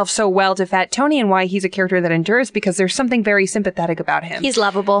lends itself so well to Fat Tony and why he's a character that endures, because there's something very sympathetic about him. He's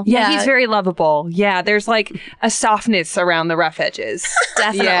lovable. Yeah, he's very lovable. Yeah, there's a softness around the rough edges.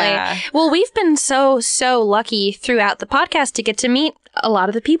 Definitely. Yeah. Well, we've been so lucky throughout the podcast to get to meet a lot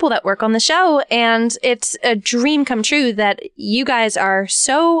of the people that work on the show. And it's a dream come true that you guys are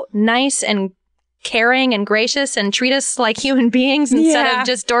so nice and caring and gracious and treat us like human beings instead of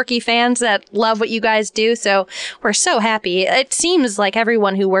just dorky fans that love what you guys do. So we're so happy. It seems like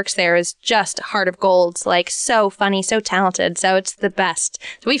everyone who works there is just a heart of gold, so funny, so talented. So it's the best.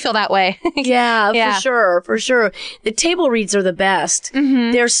 So we feel that way. Yeah, for sure. The table reads are the best.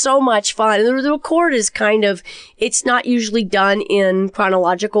 They're so much fun. And the record is it's not usually done in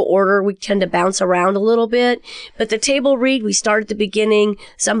chronological order. We tend to bounce around a little bit. But the table read, we start at the beginning.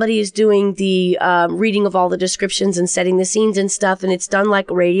 Somebody is doing the reading of all the descriptions and setting the scenes and stuff, and it's done like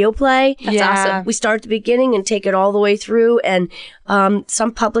a radio play. That's awesome. We start at the beginning and take it all the way through, and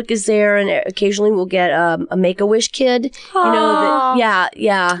some public is there, and occasionally we'll get a Make-A-Wish kid.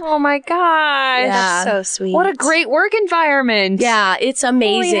 Yeah. Oh my gosh. Yeah. That's so sweet. What a great work environment. Yeah, it's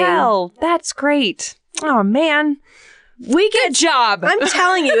amazing. Holy hell. That's great. Oh man. Good job. I'm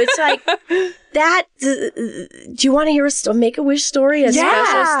telling you, it's like that. Do you want to hear a Make-A-Wish story? A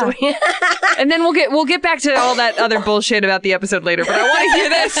special story? And then we'll get back to all that other bullshit about the episode later, but I want to hear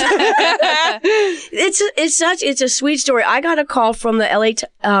this. It's a sweet story. I got a call from the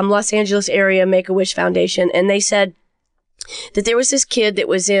Los Angeles area Make-A-Wish Foundation, and they said that there was this kid that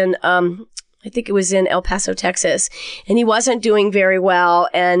was in I think it was in El Paso, Texas, and he wasn't doing very well,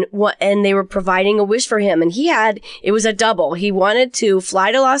 and they were providing a wish for him, and it was a double. He wanted to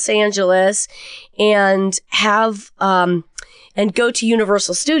fly to Los Angeles and have and go to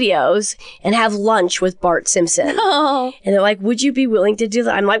Universal Studios and have lunch with Bart Simpson. Oh. And they're like, would you be willing to do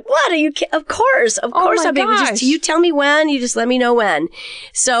that? I'm like, what? Are you Of course I'll be able to. Just, you tell me when, you just let me know when.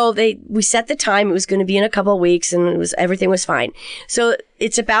 So we set the time. It was going to be in a couple of weeks, and everything was fine. So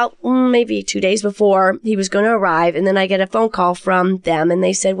it's about maybe 2 days before he was going to arrive, and then I get a phone call from them, and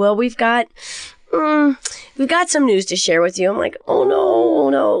they said, well, we've got some news to share with you. I'm like, oh no.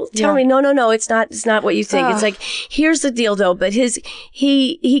 Tell me, no, it's not what you think. It's like, here's the deal though, but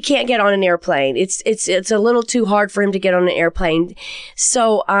he can't get on an airplane. It's a little too hard for him to get on an airplane.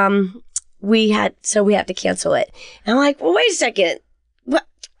 So, we have to cancel it. And I'm like, well, wait a second. What?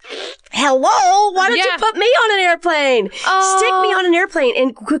 Hello? Why don't you put me on an airplane? Stick me on an airplane,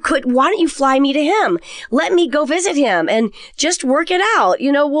 and why don't you fly me to him? Let me go visit him and just work it out.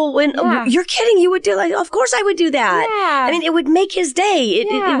 You're kidding. You would do of course I would do that. Yeah. I mean, it would make his day.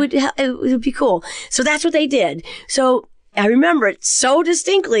 It would be cool. So that's what they did. So I remember it so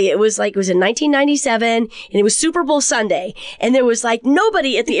distinctly. It was in 1997, and it was Super Bowl Sunday, and there was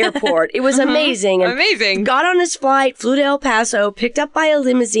nobody at the airport. It was amazing. And amazing. Got on his flight, flew to El Paso, picked up by a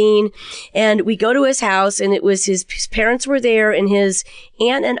limousine, and we go to his house, and it was his parents were there, and his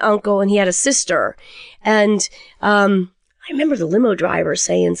aunt and uncle, and he had a sister. And I remember the limo driver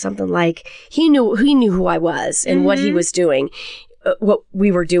saying something like he knew who I was and what he was doing. What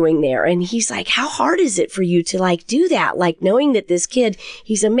we were doing there. And he's like, how hard is it for you to do that? Knowing that this kid,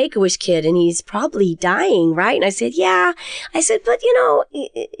 he's a Make-A-Wish kid and he's probably dying, right? And I said, yeah. I said, but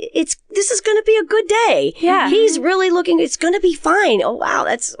this is going to be a good day. Yeah. He's really it's going to be fine. Oh, wow.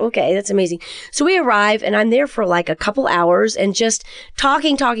 That's okay. That's amazing. So we arrive, and I'm there for a couple hours and just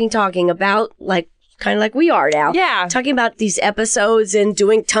talking about kind of like we are now. Yeah. Talking about these episodes and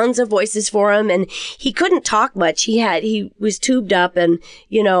doing tons of voices for him. And he couldn't talk much. He was tubed up and,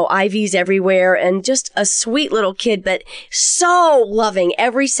 IVs everywhere, and just a sweet little kid, but so loving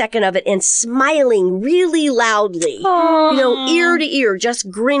every second of it and smiling really loudly. Aww. Ear to ear, just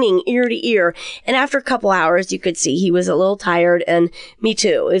grinning ear to ear. And after a couple hours, you could see he was a little tired, and me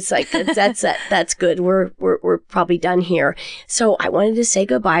too. It's like, that's good. We're probably done here. So I wanted to say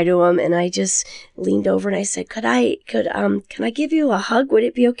goodbye to him, and I just leaned over and I said, can I give you a hug? Would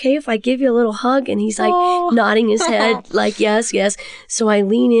it be okay if I give you a little hug? And he's nodding his head yes. So I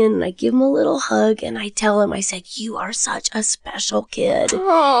lean in and I give him a little hug, and I tell him, I said, you are such a special kid.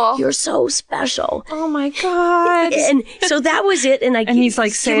 Oh. You're so special. Oh my God. And so that was it. And he's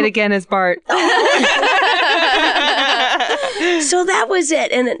like, say it again as Bart. So that was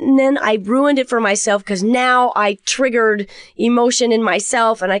it. And then I ruined it for myself because now I triggered emotion in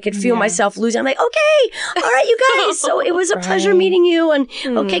myself and I could feel myself losing. I'm like, okay, all right, you guys. So it was a pleasure meeting you. And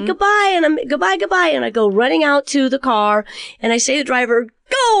okay, goodbye. And I'm goodbye. And I go running out to the car and I say to the driver,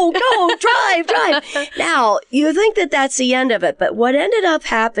 go, drive. Now, you think that that's the end of it. But what ended up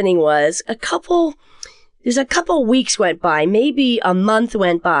happening was a couple weeks went by, maybe a month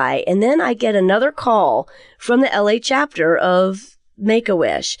went by, and then I get another call from the LA chapter of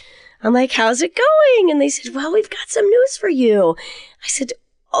Make-A-Wish. I'm like, how's it going? And they said, well, we've got some news for you. I said,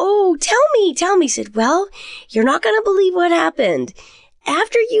 oh, tell me. He said, well, you're not going to believe what happened.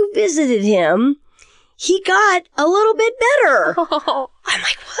 After you visited him, he got a little bit better. I'm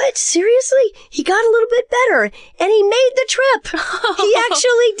like, what? Seriously? He got a little bit better. And he made the trip. He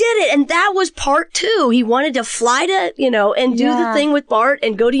actually did it. And that was part 2. He wanted to fly to, and do the thing with Bart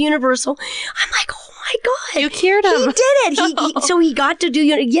and go to Universal. I'm like, oh my God. You cured him. He did it. So he got to do,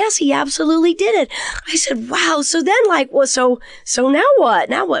 yes, he absolutely did it. I said, wow. So then so now what?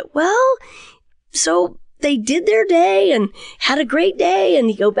 Well, so they did their day and had a great day,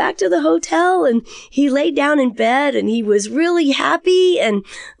 and he go back to the hotel and he laid down in bed and he was really happy and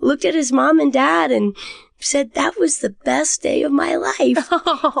looked at his mom and dad and said, that was the best day of my life.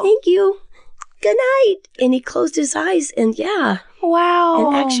 Thank you. Good night. And he closed his eyes and Wow.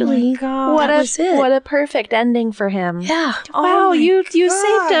 And actually, what a perfect ending for him. Yeah. Wow, you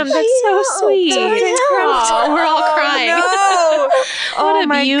saved him. That's so sweet. We're all crying. No. What a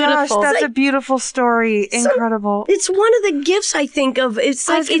beautiful. That's a beautiful story. Incredible. It's one of the gifts I think of. It's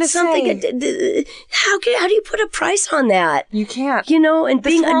like it's something. How do you put a price on that? You can't. And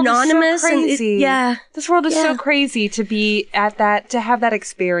being anonymous. Is so crazy. This world is so Yeah. crazy to be at that, to have that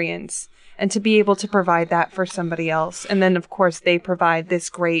experience. And to be able to provide that for somebody else. And then, of course, they provide this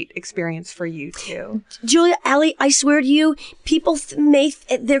great experience for you, too. Julia, Allie, I swear to you, people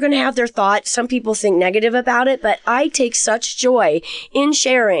they're going to have their thoughts. Some people think negative about it, but I take such joy in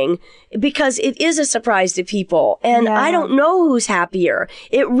sharing because it is a surprise to people. And I don't know who's happier.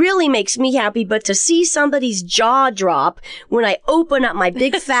 It really makes me happy, but to see somebody's jaw drop when I open up my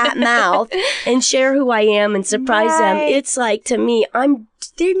big fat mouth and share who I am and surprise them, it's like, to me,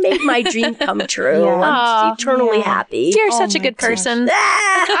 they made my dream come true. I'm eternally happy. You're such a good person. You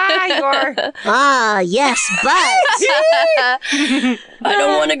are. Yes, but I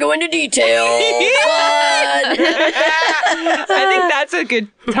don't want to go into detail. I think that's a good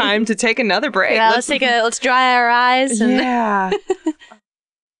time to take another break. Yeah, let's dry our eyes. And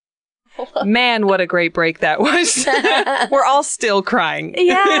Man, what a great break that was. We're all still crying.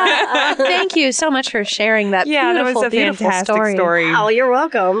 Thank you so much for sharing that beautiful, that was a beautiful fantastic story. Oh, you're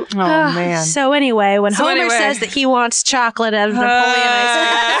welcome. Oh, man. So anyway, when Homer says that he wants chocolate out of Napoleon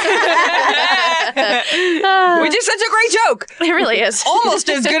ice which is such a great joke. It really is. Almost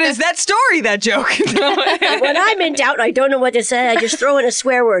as good as that story, that joke. When I'm in doubt and I don't know what to say, I just throw in a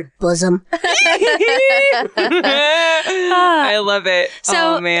swear word. Bosom. I love it.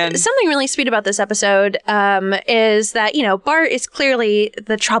 So, oh, man. Something really sweet about this episode is that, Bart is clearly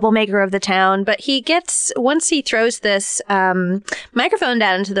the troublemaker of the town, but once he throws this microphone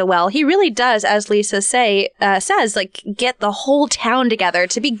down into the well, he really does, as Lisa says, get the whole town together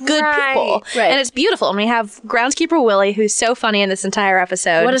to be good people. Right. And it's beautiful. And we have groundskeeper Willie, who's so funny in this entire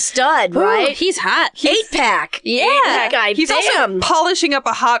episode. What a stud, right? Ooh, he's hot. 8-pack. Yeah. That guy, He's also polishing up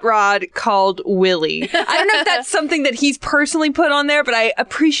a hot rod called Willie. I don't know if that's something that he's personally put on there, but I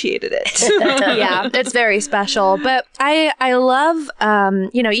appreciated it. Yeah, it's very special. But I love,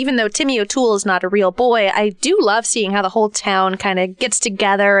 even though Timmy O'Toole is not a real boy, I do love seeing how the whole town kind of gets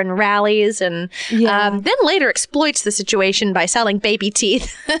together and rallies and then later exploits the situation by selling baby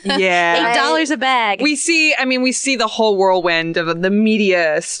teeth. Yeah. $8 a bag. We see the whole whirlwind of the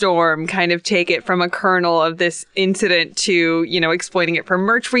media storm kind of take it from a kernel of this incident to, exploiting it for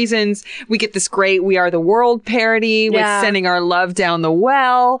merch reasons. We get this great We Are the World parody with Sending Our Love Down the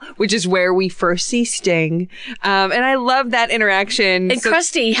Well, which is where we first see Sting. And I love that interaction. And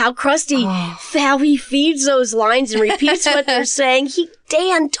Krusty, how he feeds those lines and repeats what they're saying.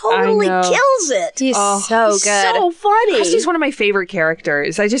 Dan totally kills it. He's so good. So funny. Krusty's one of my favorite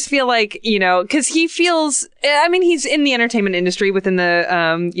characters. I just feel like, because he feels, he's in the entertainment industry within the,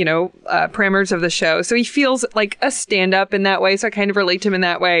 parameters of the show. So he feels like a stand-up in that way. So I kind of relate to him in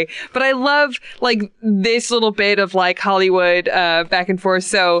that way. But I love, this little bit of, Hollywood back and forth.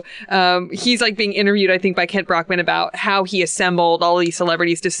 So he's, being interviewed, I think, by Kent Brockman about how he assembled all these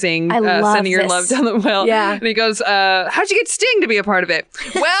celebrities to sing Sending Your Love Down the Well. Yeah. And he goes, how'd you get Sting to be a part of it?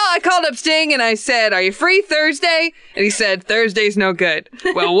 it. Well, I called up Sting and I said, are you free Thursday? And he said, Thursday's no good.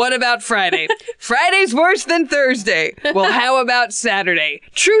 Well, what about Friday? Friday's worse than Thursday. Well, how about Saturday?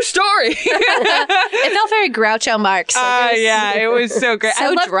 True story. It felt very Groucho Marx. Yeah, it was so great.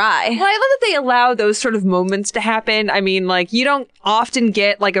 So dry. Well, I love that they allow those sort of moments to happen. I mean, like, you don't often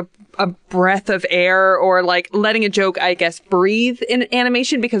get like a breath of air or like letting a joke, I guess, breathe in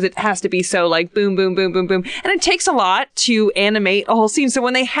animation because it has to be so like boom, boom, boom, boom, boom. And it takes a lot to animate a whole scene. So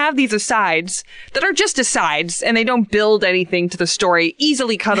when they have these asides that are just asides and they don't build anything to the story,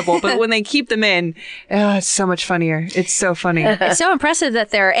 easily cuttable, but when they keep them in, it's so much funnier. It's so funny. It's so impressive that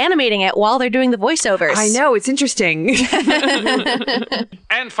they're animating it while they're doing the voiceovers. I know. It's interesting.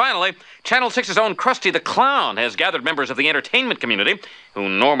 And finally, Channel 6's own Krusty the Clown has gathered members of the entertainment community who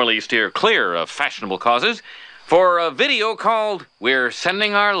normally steer clear of fashionable causes for a video called We're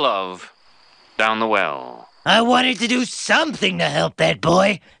Sending Our Love Down the Well. I wanted to do something to help that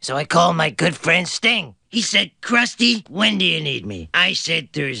boy, so I called my good friend Sting. He said, Krusty, when do you need me? I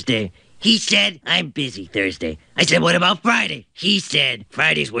said Thursday. He said, I'm busy Thursday. I said, what about Friday? He said,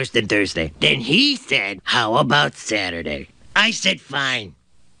 Friday's worse than Thursday. Then he said, how about Saturday? I said, fine.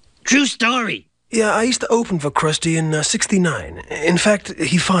 True story. Yeah, I used to open for Krusty in '69. In fact,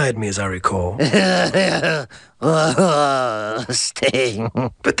 he fired me, as I recall. Sting.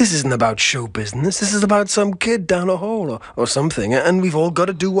 But this isn't about show business. This is about some kid down a hole or something, and we've all got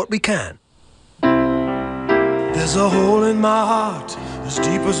to do what we can. There's a hole in my heart, as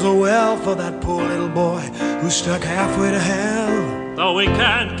deep as a well, for that poor little boy who's stuck halfway to hell. Though we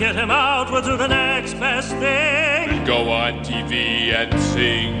can't get him out, we'll do the next best thing. We'll go on TV and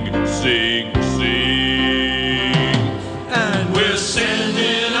sing, sing, sing. And we're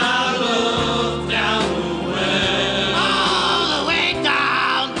sending our love down the well. All the way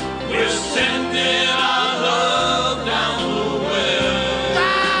down. We're sending our love down the well.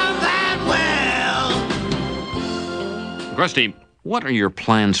 Down that well. Krusty, what are your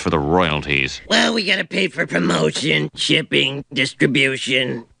plans for the royalties? Well, we gotta pay for promotion, shipping,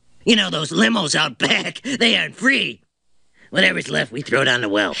 distribution. You know, those limos out back, they aren't free. Whatever's left, we throw down the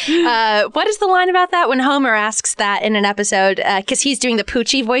well. What is the line about that when Homer asks that in an episode? Because he's doing the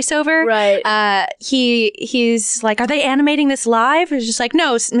Poochie voiceover. Right. He's like, are they animating this live? He's just like,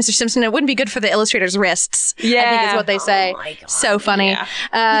 no, Mr. Simpson, it wouldn't be good for the illustrator's wrists. Yeah. I think is what they say. So funny. Yeah.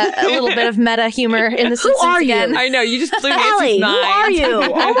 A little bit of meta humor in the Simpsons are you? again. I know, you just blew Allie, Nancy's who mind. are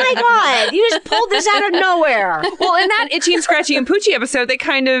you? Oh my God. You just pulled this out of nowhere. Well, in that Itchy and Scratchy and Poochie episode, they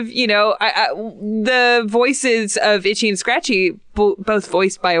kind of, you know, the voices of Itchy and Scratchy, both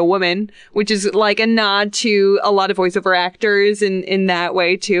voiced by a woman, which is like a nod to a lot of voiceover actors in that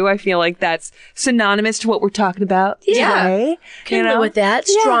way, too. I feel like that's synonymous to what we're talking about today. Can live with that.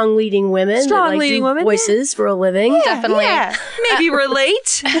 Strong leading women. Strong that, like, leading do women. voices for a living. Definitely. Yeah. Maybe relate.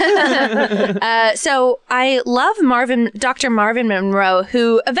 So I love Dr. Marvin Monroe,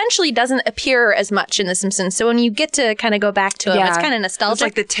 who eventually doesn't appear as much in The Simpsons. So when you get to kind of go back to him, it's kind of nostalgic. It's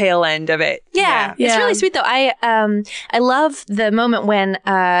like the tail end of it. Yeah. It's really sweet though. I love the moment when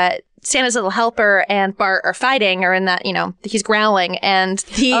Santa's little helper and Bart are fighting, or in that, you know, he's growling, and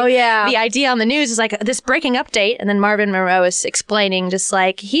the idea on the news is like this breaking update, and then Marvin Monroe is explaining just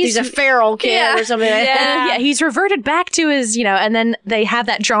like he's a feral kid or something like that. Yeah, he's reverted back to his, you know, and then they have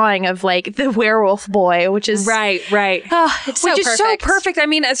that drawing of like the werewolf boy, which is right. Oh, it's which so is perfect. so perfect. I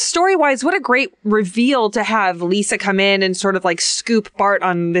mean, story-wise, what a great reveal to have Lisa come in and sort of like scoop Bart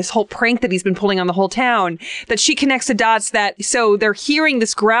on this whole prank that he's been pulling on the whole town. That she connects the dots. That so they're hearing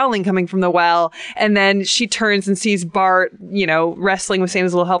this growling coming from the well, and then she turns and sees Bart, you know, wrestling with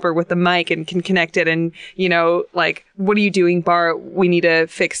Santa's little helper with the mic and can connect it, and, you know, like, what are you doing, Bart? We need to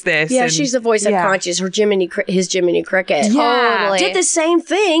fix this. Yeah, and, she's the voice of conscience, his Jiminy Cricket. Yeah. Totally. Did the same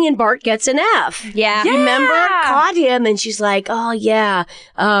thing, and Bart gets an F. Yeah. Remember? Caught him, and she's like, oh, yeah,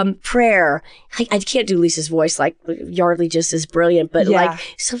 prayer. I can't do Lisa's voice like Yardley, just as brilliant, but like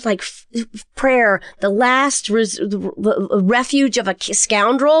something like prayer, the last refuge of a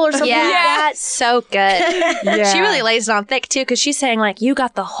scoundrel or something like that. So good. She really lays it on thick too, because she's saying like, you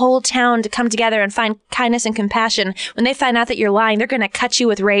got the whole town to come together and find kindness and compassion. When they find out that you're lying, they're going to cut you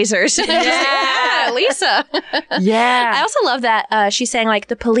with razors. Lisa. Yeah. I also love that she's saying like,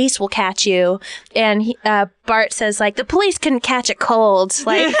 the police will catch you, and Bart says like, the police can catch a cold.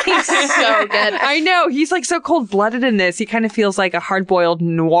 Like, he's so good. I know. He's like so cold-blooded in this. He kind of feels like a hard-boiled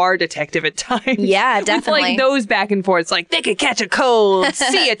noir detective at times. Yeah, definitely. With like those back and forth. Like, they could catch a cold.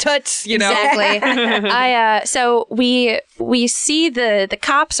 See ya, totes. toots, you know. Exactly. So we see the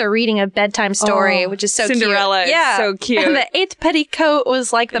cops are reading a bedtime story, which is so Cinderella cute. is so cute. And the 8th petticoat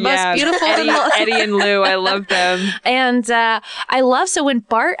was like the most beautiful. Eddie and Lou, I love them. And I love, so when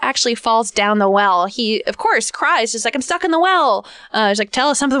Bart actually falls down the well, he, of course, cries, just like, I'm stuck in the well. He's like, tell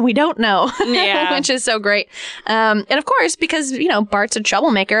us something we don't know. Yeah. Which is so great. And of course, because, you know, Bart's a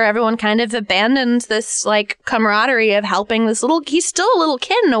troublemaker, everyone kind of abandons this, like, camaraderie of helping this he's still a little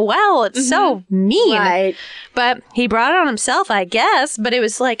kid in a well. It's so mean. Right. But he brought it on himself, I guess, but it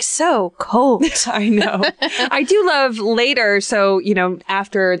was, like, so cold. I know. I do love later, so, you know,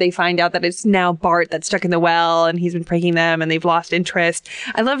 after they find out that it's now Bart that's stuck in the well and he's been pranking them and they've lost interest.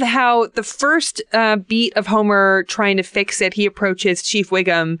 I love how the first beat of Homer trying to fix it, he approaches Chief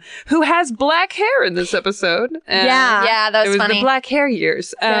Wiggum, who has black hair in this episode. Yeah, that was funny. The black hair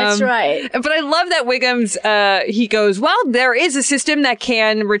years. That's right. But I love that Wiggum's, he goes, well, there is a system that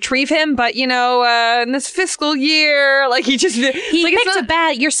can retrieve him, but, you know, in this fiscal year, like he just...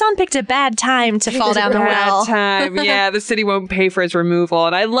 Your son picked a bad time to fall down the well. Time. Yeah, the city won't pay for his removal.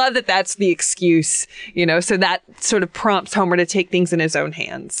 And I love that that's the excuse, you know, so that sort of prompts Homer to take things in his own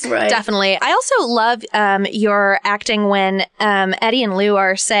hands. Right. Definitely. I also love your acting when Eddie and Lou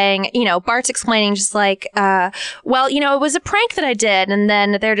are saying, you know, Bart's explaining just like, well, you know, it was a prank that I did. And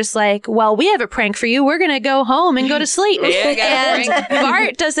then they're just like, well, we have a prank for you. We're going to go home and go to sleep. And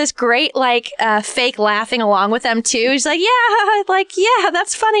Bart does this great, like, fake laughing along with them too. He's like, yeah,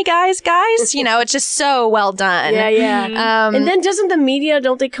 that's funny, guys. You know, it's just so well done. Yeah. And then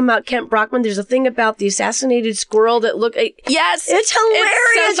don't they come out, Kent Brockman, there's a thing about the assassinated squirrel that yes, it's hilarious.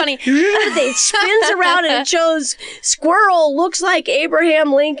 It's so funny. It spins around and it shows squirrel looks like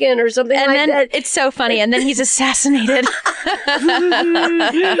Abraham Lincoln or something and like then that. It's so funny. And then he's assassinated.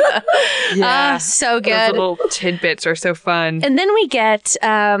 So good. Those little tidbits are so fun. And then we get, you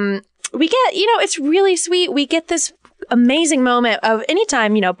know, it's really sweet. We get this amazing moment of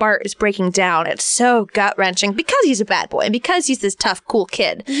anytime, you know, Bart is breaking down. It's so gut-wrenching because he's a bad boy and because he's this tough, cool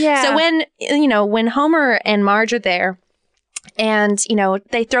kid. Yeah. So when Homer and Marge are there, and, you know,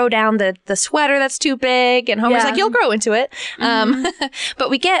 they throw down the sweater that's too big, and Homer's like, you'll grow into it. But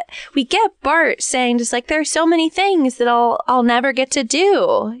we get Bart saying just like, there's so many things that I'll never get to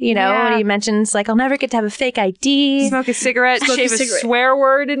do. You know, and he mentions like, I'll never get to have a fake ID. Smoke a cigarette, shave a swear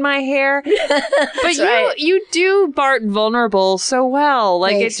word in my hair. But you do Bart vulnerable so well.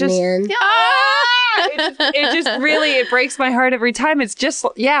 Like, Thanks, it just... man. It just really, it breaks my heart every time. It's just,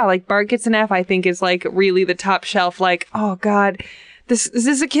 like Bart Gets an F, I think is like really the top shelf. Like, oh God, this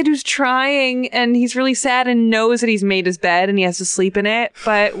is a kid who's trying and he's really sad and knows that he's made his bed and he has to sleep in it.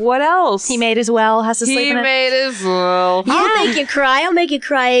 But what else? He made his well, has to sleep in it. He made his well. I'll make you cry. I'll make you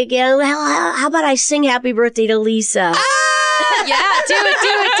cry again. Well, how about I sing Happy Birthday to Lisa? Yeah, do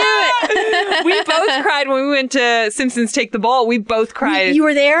it. We both cried when we went to Simpsons Take the Ball. We both cried. You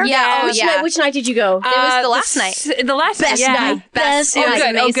were there? Yeah. Which night did you go? It was the last night. The last Best night. Best night.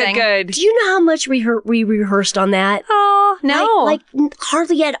 night. Amazing. Good. Do you know how much we rehearsed on that? Oh, no. Like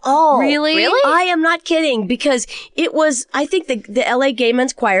hardly at all. Really? I am not kidding because it was, I think the LA Gay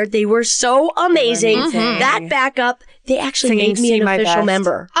Men's Choir, they were so amazing. That backup, they actually made me an official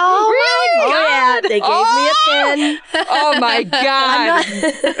member. Oh, really? Oh, yeah. They gave me a pin. Oh, my God.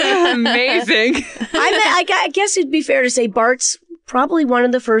 Amazing. I guess it'd be fair to say Bart's probably one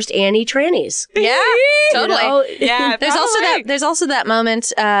of the first Annie-trannies. Yeah, totally. You know? Yeah, There's also that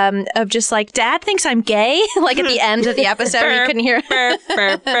moment of just like, Dad thinks I'm gay. Like at the end of the episode, you couldn't hear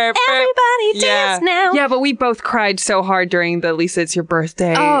everybody dance now. Yeah, but we both cried so hard during the Lisa, it's your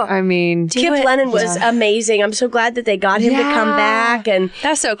birthday. Oh, I mean, Kip Lennon was amazing. I'm so glad that they got him to come back, and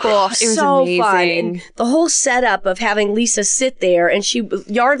that's so cool. It was so amazing. fun. And the whole setup of having Lisa sit there, and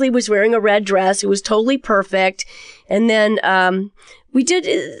Yardley was wearing a red dress. It was totally perfect. And then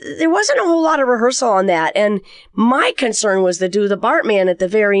there wasn't a whole lot of rehearsal on that. And my concern was to do the Bartman at the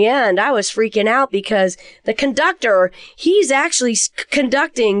very end. I was freaking out because the conductor, he's actually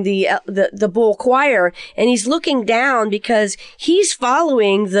conducting the Bull Choir, and he's looking down because he's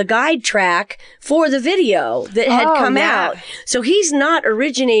following the guide track for the video that had come out. So he's not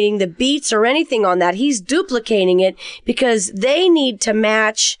originating the beats or anything on that. He's duplicating it because they need to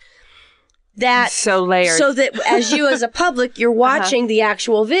match that so layered. So that as a public, you're watching the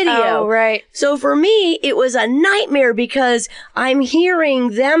actual video. Oh, right. So for me, it was a nightmare because I'm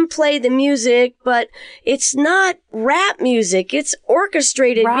hearing them play the music, but it's not rap music. It's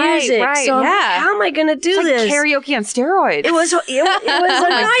orchestrated music. Right, so yeah. how am I going to do It's this? like karaoke on steroids. It was a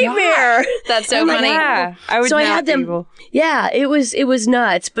nightmare. That's so I'm like, funny. Yeah, I would so not I had be them. able. Yeah, it was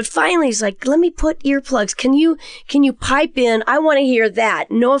nuts. But finally, he's like, "Let me put earplugs. Can you pipe in? I want to hear that.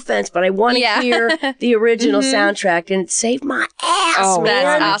 No offense, but I want to hear the original soundtrack." And it saved my ass. Oh,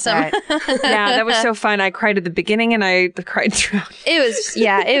 man. That's awesome. Yeah, that was so fun. I cried at the beginning and I cried throughout.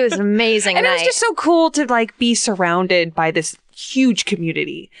 It was amazing And night. it was just so cool to like be surrounded by this huge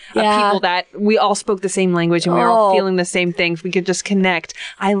community of people that we all spoke the same language and we were all feeling the same things. We could just connect.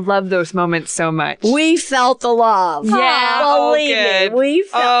 I love those moments so much. We felt the love. Yeah, believe me, we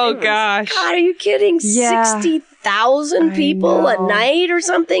felt. Oh gosh, God, are you kidding? Yeah. 60,000 people a night or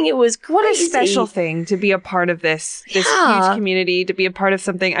something. It was crazy. What a special thing to be a part of this huge community, to be a part of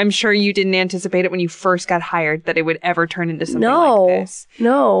something. I'm sure you didn't anticipate it when you first got hired that it would ever turn into something like this.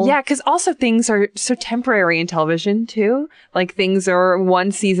 No. Yeah, because also things are so temporary in television too. Like things are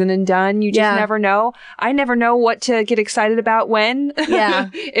one season and done. You just never know. I never know what to get excited about when,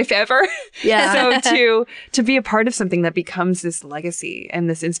 if ever. Yeah. So to be a part of something that becomes this legacy and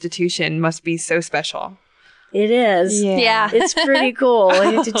this institution must be so special. It is. Yeah. It's pretty cool. I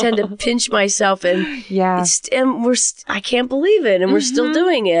had to tend to pinch myself and I can't believe it. And we're still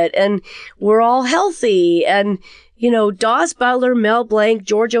doing it. And we're all healthy. And, Dawes Butler, Mel Blanc,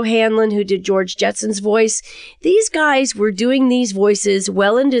 George O'Hanlon, who did George Jetson's voice. These guys were doing these voices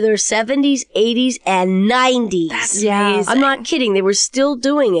well into their 70s, 80s, and 90s. That's amazing. I'm not kidding. They were still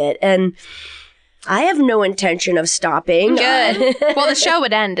doing it. And I have no intention of stopping. Good. Well, the show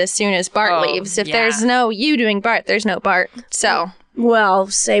would end as soon as Bart leaves. If there's no you doing Bart, there's no Bart. So. Well,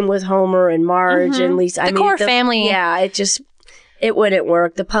 same with Homer and Marge and Lisa. The core family. Yeah, it wouldn't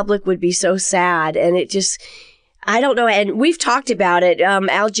work. The public would be so sad. And I don't know. And we've talked about it.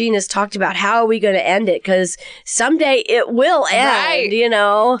 Al Jean has talked about how are we going to end it? Because someday it will end, Right. Do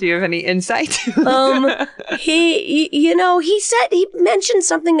you have any insight? He mentioned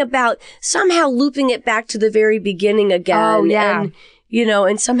something about somehow looping it back to the very beginning again. Oh, yeah. And,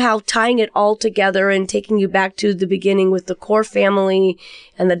 and somehow tying it all together and taking you back to the beginning with the core family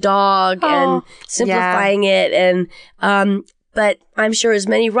and the dog and simplifying it. And, but I'm sure as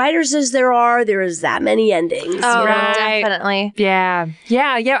many writers as there is that many endings. Oh, definitely. Yeah.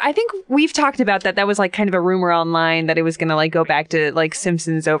 I think we've talked about that. That was like kind of a rumor online that it was going to like go back to like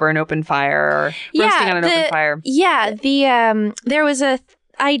Simpsons over an open fire or roasting on an open fire. Yeah. There was a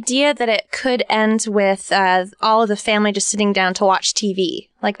idea that it could end with all of the family just sitting down to watch TV.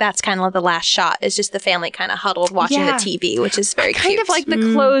 Like that's kind of like the last shot is just the family kind of huddled watching the TV, which is very kind cute. of like the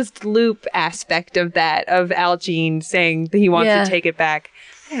closed loop aspect of that, of Al Jean saying that he wants to take it back.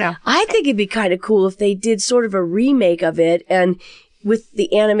 I don't know. I think it'd be kind of cool if they did sort of a remake of it, and with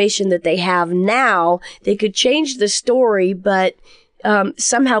the animation that they have now, they could change the story, but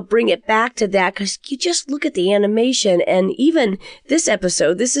somehow bring it back to that, because you just look at the animation, and even this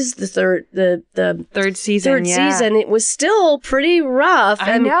episode, this is the third season. Season, it was still pretty rough.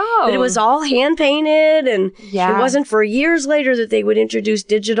 I know. But it was all hand painted, and it wasn't for years later that they would introduce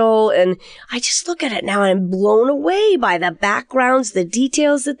digital. And I just look at it now and I'm blown away by the backgrounds, the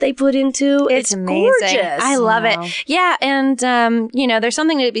details that they put into. It's amazing. Gorgeous. I love it. Yeah, and there's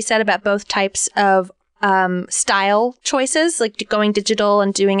something to be said about both types of style choices, like going digital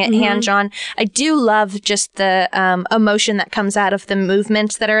and doing it hand-drawn. I do love just the emotion that comes out of the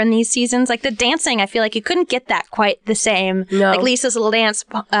movements that are in these seasons. Like the dancing, I feel like you couldn't get that quite the same. No. Like Lisa's little dance,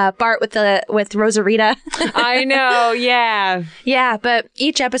 Bart with Rosarita. I know, yeah. Yeah, but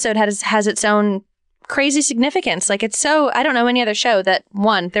each episode has its own crazy significance. Like it's so, I don't know any other show that,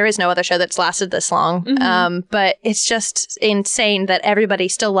 there is no other show that's lasted this long. But it's just insane that everybody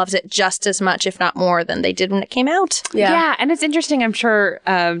still loves it just as much, if not more, than they did when it came out. Yeah, and it's interesting, I'm sure,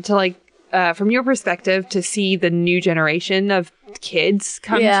 to like, from your perspective, to see the new generation of kids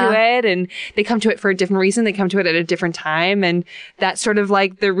come to it, and they come to it for a different reason. They come to it at a different time, and that sort of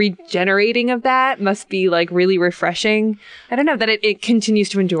like the regenerating of that must be like really refreshing. I don't know, that it continues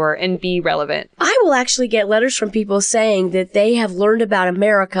to endure and be relevant. I will actually get letters from people saying that they have learned about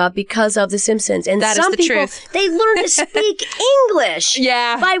America because of The Simpsons. And that some is the people, truth. they learn to speak English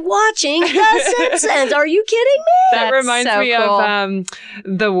by watching The Simpsons. Are you kidding me? That reminds me of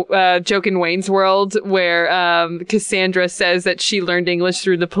the joke in Wayne's World where Cassandra says that much she learned English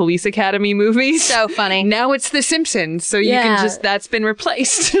through the Police Academy movies. So funny. Now it's The Simpsons, so you can just, that's been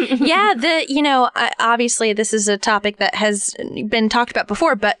replaced. Yeah, obviously this is a topic that has been talked about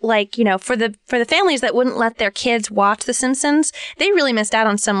before, but like, for the families that wouldn't let their kids watch The Simpsons, they really missed out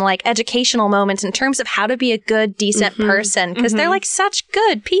on some like educational moments in terms of how to be a good, decent person, because they're like such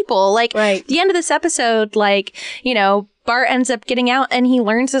good people. Like, the end of this episode, like, Bart ends up getting out and he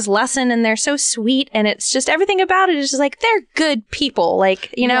learns his lesson, and they're so sweet, and it's just everything about it is just like they're good people.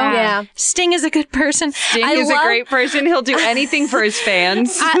 Like, Sting is a good person. Sting is a great person. He'll do anything for his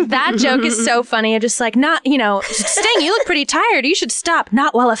fans. That joke is so funny. I'm just like, Sting, you look pretty tired. You should stop.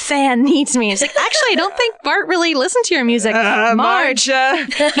 Not while a fan needs me. It's like, actually, I don't think Bart really listened to your music. Marge. He's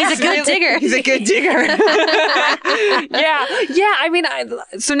a good digger. He's a good digger. Yeah. I mean,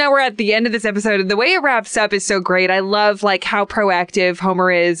 so now we're at the end of this episode, and the way it wraps up is so great. I love like how proactive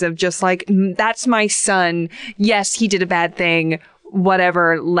Homer is of just like, that's my son. Yes, he did a bad thing.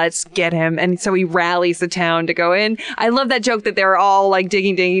 Whatever, let's get him. And so he rallies the town to go in. I love that joke that they're all like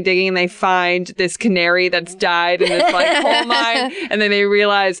digging, and they find this canary that's died in this like coal mine. And then they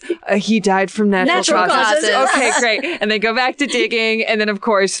realize he died from natural causes. Okay, great. And they go back to digging. And then, of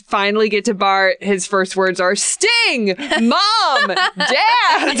course, finally get to Bart. His first words are, Sting! Mom!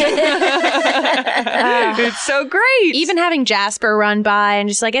 Dad! It's so great. Even having Jasper run by and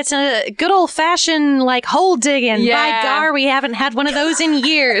just like, it's a good old-fashioned like hole digging. Yeah. By gar, we haven't had one of those in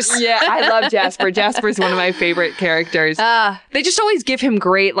years. Yeah, I love Jasper. Jasper's one of my favorite characters. They just always give him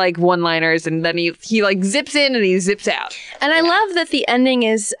great like one-liners, and then he like zips in and he zips out. And I love that the ending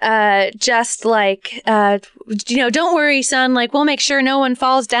is just like, don't worry, son. Like, we'll make sure no one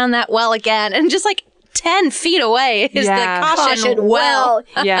falls down that well again. And just like 10 feet away is the caution well.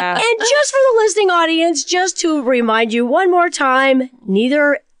 Yeah. And just for the listening audience, just to remind you one more time,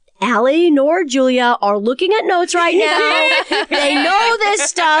 neither Allie nor Julia are looking at notes right now. They know this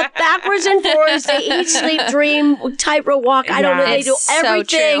stuff backwards and forwards. They eat, sleep, dream, tightrope walk. I don't know. They do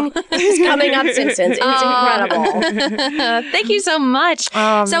everything. Is coming up Simpsons. It's incredible. Thank you so much.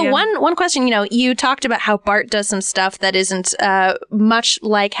 So one question, you talked about how Bart does some stuff that isn't much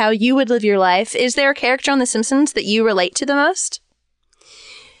like how you would live your life. Is there a character on The Simpsons that you relate to the most?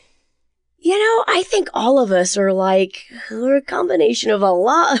 I think all of us are we're a combination of a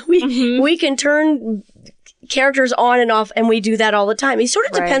lot. We can turn characters on and off, and we do that all the time. It sort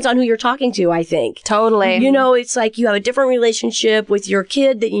of depends on who you're talking to, I think. Totally. It's like you have a different relationship with your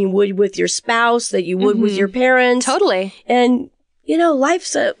kid that you would with your spouse, that you would with your parents. Totally. And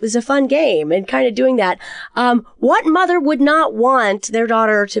life is a fun game, and kind of doing that. What mother would not want their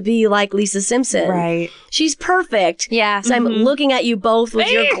daughter to be like Lisa Simpson? Right. She's perfect. Yeah. So I'm looking at you both with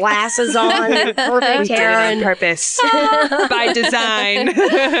your glasses on and perfect hair. On purpose. By design.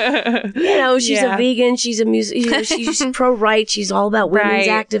 She's a vegan. She's a she's pro-right. She's all about women's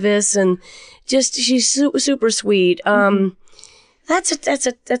activists, and just she's super sweet. That's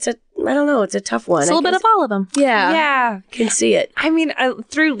a I don't know. It's a tough one. It's a little bit of all of them. Yeah. Yeah. Can see it. I mean,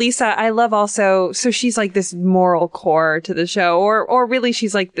 through Lisa, I love also, so she's like this moral core to the show, or really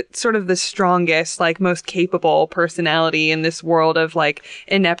she's like sort of the strongest, like most capable personality in this world of like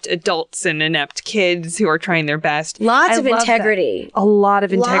inept adults and inept kids who are trying their best. Lots of integrity. A lot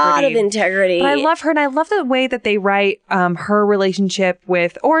of integrity. A lot of integrity. But I love her, and I love the way that they write her relationship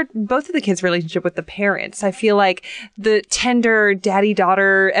with, or both of the kids' relationship with the parents. I feel like the tender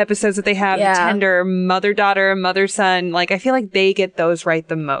daddy-daughter episodes that they have, the tender mother-daughter, mother-son, like I feel like they get those right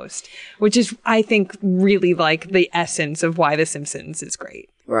the most, which is, I think, really like the essence of why The Simpsons is great.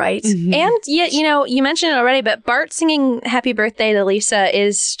 Right. Mm-hmm. And yet, you mentioned it already, but Bart singing Happy Birthday to Lisa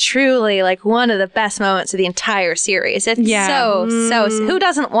is truly like one of the best moments of the entire series. It's so who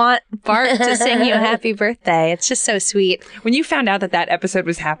doesn't want Bart to sing you a happy birthday? It's just so sweet. When you found out that episode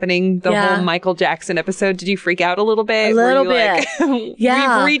was happening, the whole Michael Jackson episode, did you freak out a little bit? A little bit.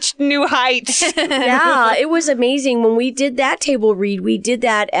 We've reached new heights. Yeah, it was amazing. When we did that table read, we did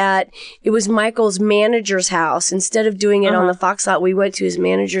that it was Michael's manager's house. Instead of doing it on the Fox lot, we went to his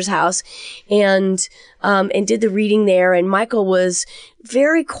manager's house and did the reading there. And Michael was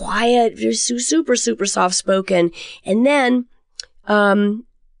very quiet, super, super soft spoken. And then,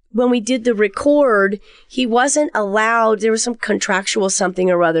 when we did the record, he wasn't allowed, there was some contractual something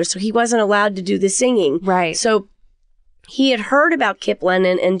or other, so he wasn't allowed to do the singing. Right. So he had heard about Kip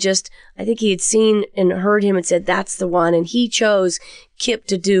Lennon and just, I think he had seen and heard him and said, that's the one. And he chose Kip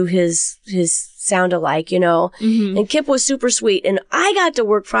to do his sound alike, you know. And Kip was super sweet. And I got to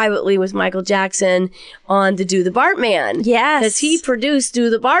work privately with Michael Jackson on the Do the Bartman. Yes. Because he produced Do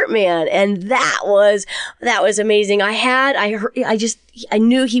the Bartman. And that was amazing. I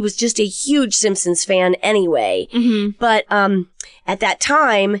knew he was just a huge Simpsons fan anyway. But at that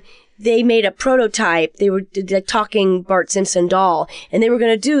time, they made a prototype. They were the talking Bart Simpson doll, and they were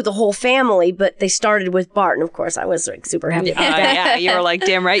going to do the whole family, but they started with Bart. And of course, I was like super happy about that. Yeah, you were like,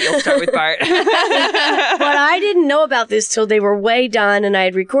 damn right, you'll start with Bart. But I didn't know about this till they were way done, and I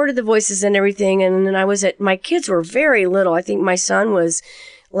had recorded the voices and everything. And then my kids were very little. I think my son was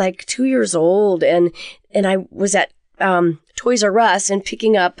like 2 years old, and I was at Toys R Us and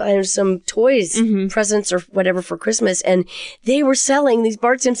picking up some toys, presents or whatever for Christmas. And they were selling these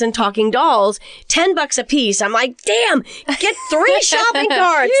Bart Simpson talking dolls, $10 a piece. I'm like, damn, get 3 shopping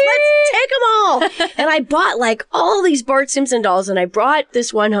carts. Let's take them all. And I bought like all these Bart Simpson dolls, and I brought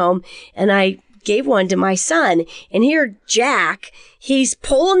this one home, and I gave one to my son. And here, Jack, he's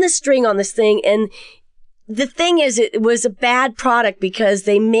pulling the string on this thing, and the thing is, it was a bad product because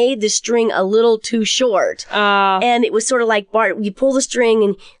they made the string a little too short. And it was sort of like Bart, you pull the string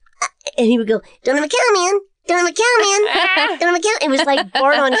and he would go, "Don't have a cow, man. Don't have a cow, man. Don't have a cow." It was like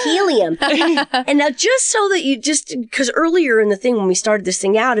Bart on helium. And now just so that because earlier in the thing when we started this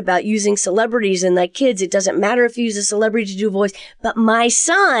thing out about using celebrities and like kids, it doesn't matter if you use a celebrity to do a voice. But my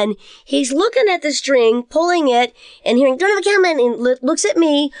son, he's looking at the string, pulling it and hearing, "Don't have a cow, man," and looks at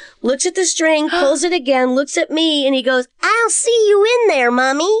me, looks at the string, pulls it again, looks at me, and he goes, "I'll see you in there,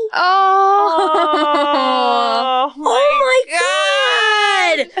 Mommy." Oh my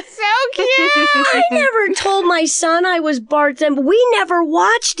God. So cute. I never told my son I was Bart Simpson. We never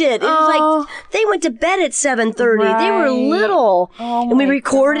watched it. It was like they went to bed at 7:30. They were little. And we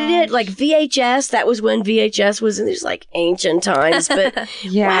recorded it like VHS. That was when VHS was in these like ancient times. But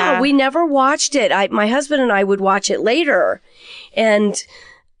wow, we never watched it. My husband and I would watch it later. And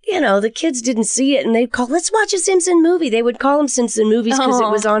you know, the kids didn't see it, and they'd call, "Let's watch a Simpson movie." They would call them Simpson movies because it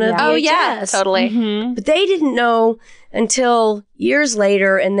was on a VHS. Oh, yeah, totally. But they didn't know until years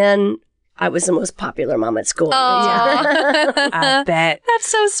later, and then I was the most popular mom at school. I bet. That's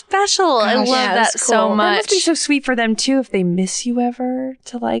so special. I love that so much. That must be so sweet for them, too, if they miss you ever,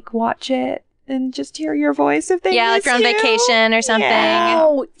 to, like, watch it and just hear your voice if they like you're on vacation or something.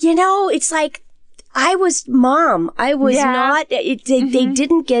 Oh, you know, it's like, I was mom. I was not. They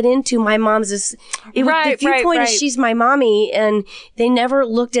didn't get into my mom's. The viewpoint is she's my mommy, and they never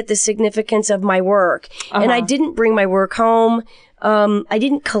looked at the significance of my work. And I didn't bring my work home. I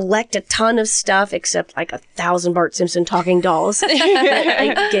didn't collect a ton of stuff except like 1,000 Bart Simpson talking dolls that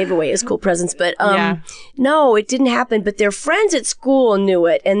I gave away as cool presents. But no, it didn't happen. But their friends at school knew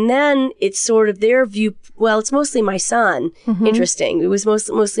it. And then it's sort of their view. Well, it's mostly my son. Interesting. It was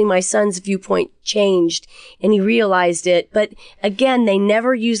mostly my son's viewpoint changed and he realized it. But again, they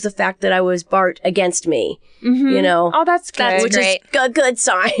never used the fact that I was Bart against me. You know? Oh, that's good. That's which great. is a good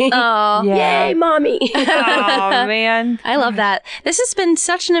sign. Oh, Yay, mommy. Oh, man. I love that. This has been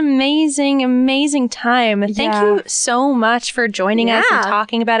such an amazing, amazing time. Thank you so much for joining us and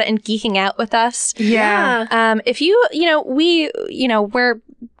talking about it and geeking out with us. If we're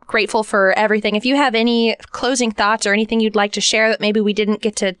grateful for everything. If you have any closing thoughts or anything you'd like to share that maybe we didn't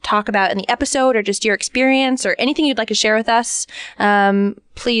get to talk about in the episode, or just your experience or anything you'd like to share with us,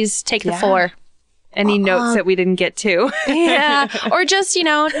 please take the floor. Any notes that we didn't get to. Or just,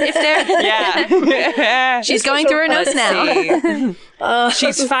 if they're... She's going through her notes now.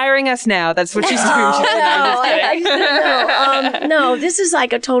 She's firing us now. That's what she's doing. No, this is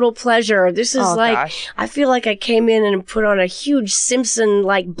like a total pleasure. This is I feel like I came in and put on a huge Simpson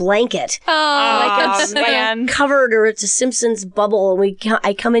like blanket. Like covered, or it's a Simpsons bubble, and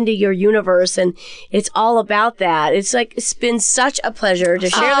I come into your universe, and it's all about that. It's been such a pleasure to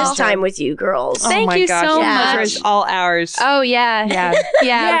share this time with you girls. Thank you so much. Pleasure is all ours. Oh yeah.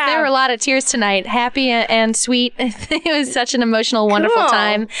 There were a lot of tears tonight, happy and sweet. It was such an emotional, wonderful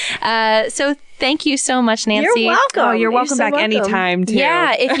time. So thank you so much, Nancy. You're welcome. Oh, you're welcome back anytime, too.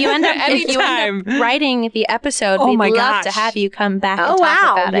 Yeah, if you end up writing the episode, we'd love to have you come back and talk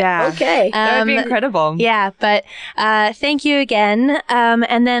about it. Yeah. Okay. That would be incredible. Yeah, but thank you again.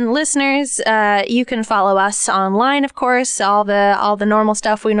 And then listeners, you can follow us online, of course, all the normal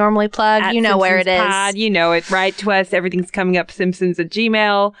stuff we normally plug. At you know Simpsons where it is. Pod, you know it. Write to us. Everything's coming up,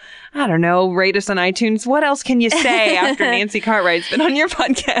 Simpsons@gmail.com. I don't know. Rate us on iTunes. What else can you say after Nancy Cartwright's been on your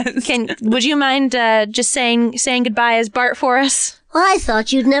podcast? Would you mind just saying goodbye as Bart for us? Well, I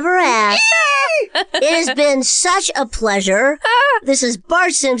thought you'd never ask. It has been such a pleasure. This is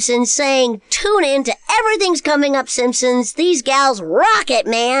Bart Simpson saying, tune in to Everything's Coming Up Simpsons. These gals rock it,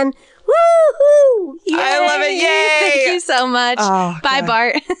 man. Woohoo! I love it. Yay! Thank you so much. Oh, Bye,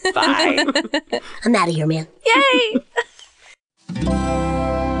 Bart. Bye. I'm out of here, man. Yay!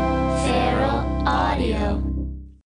 Feral Audio.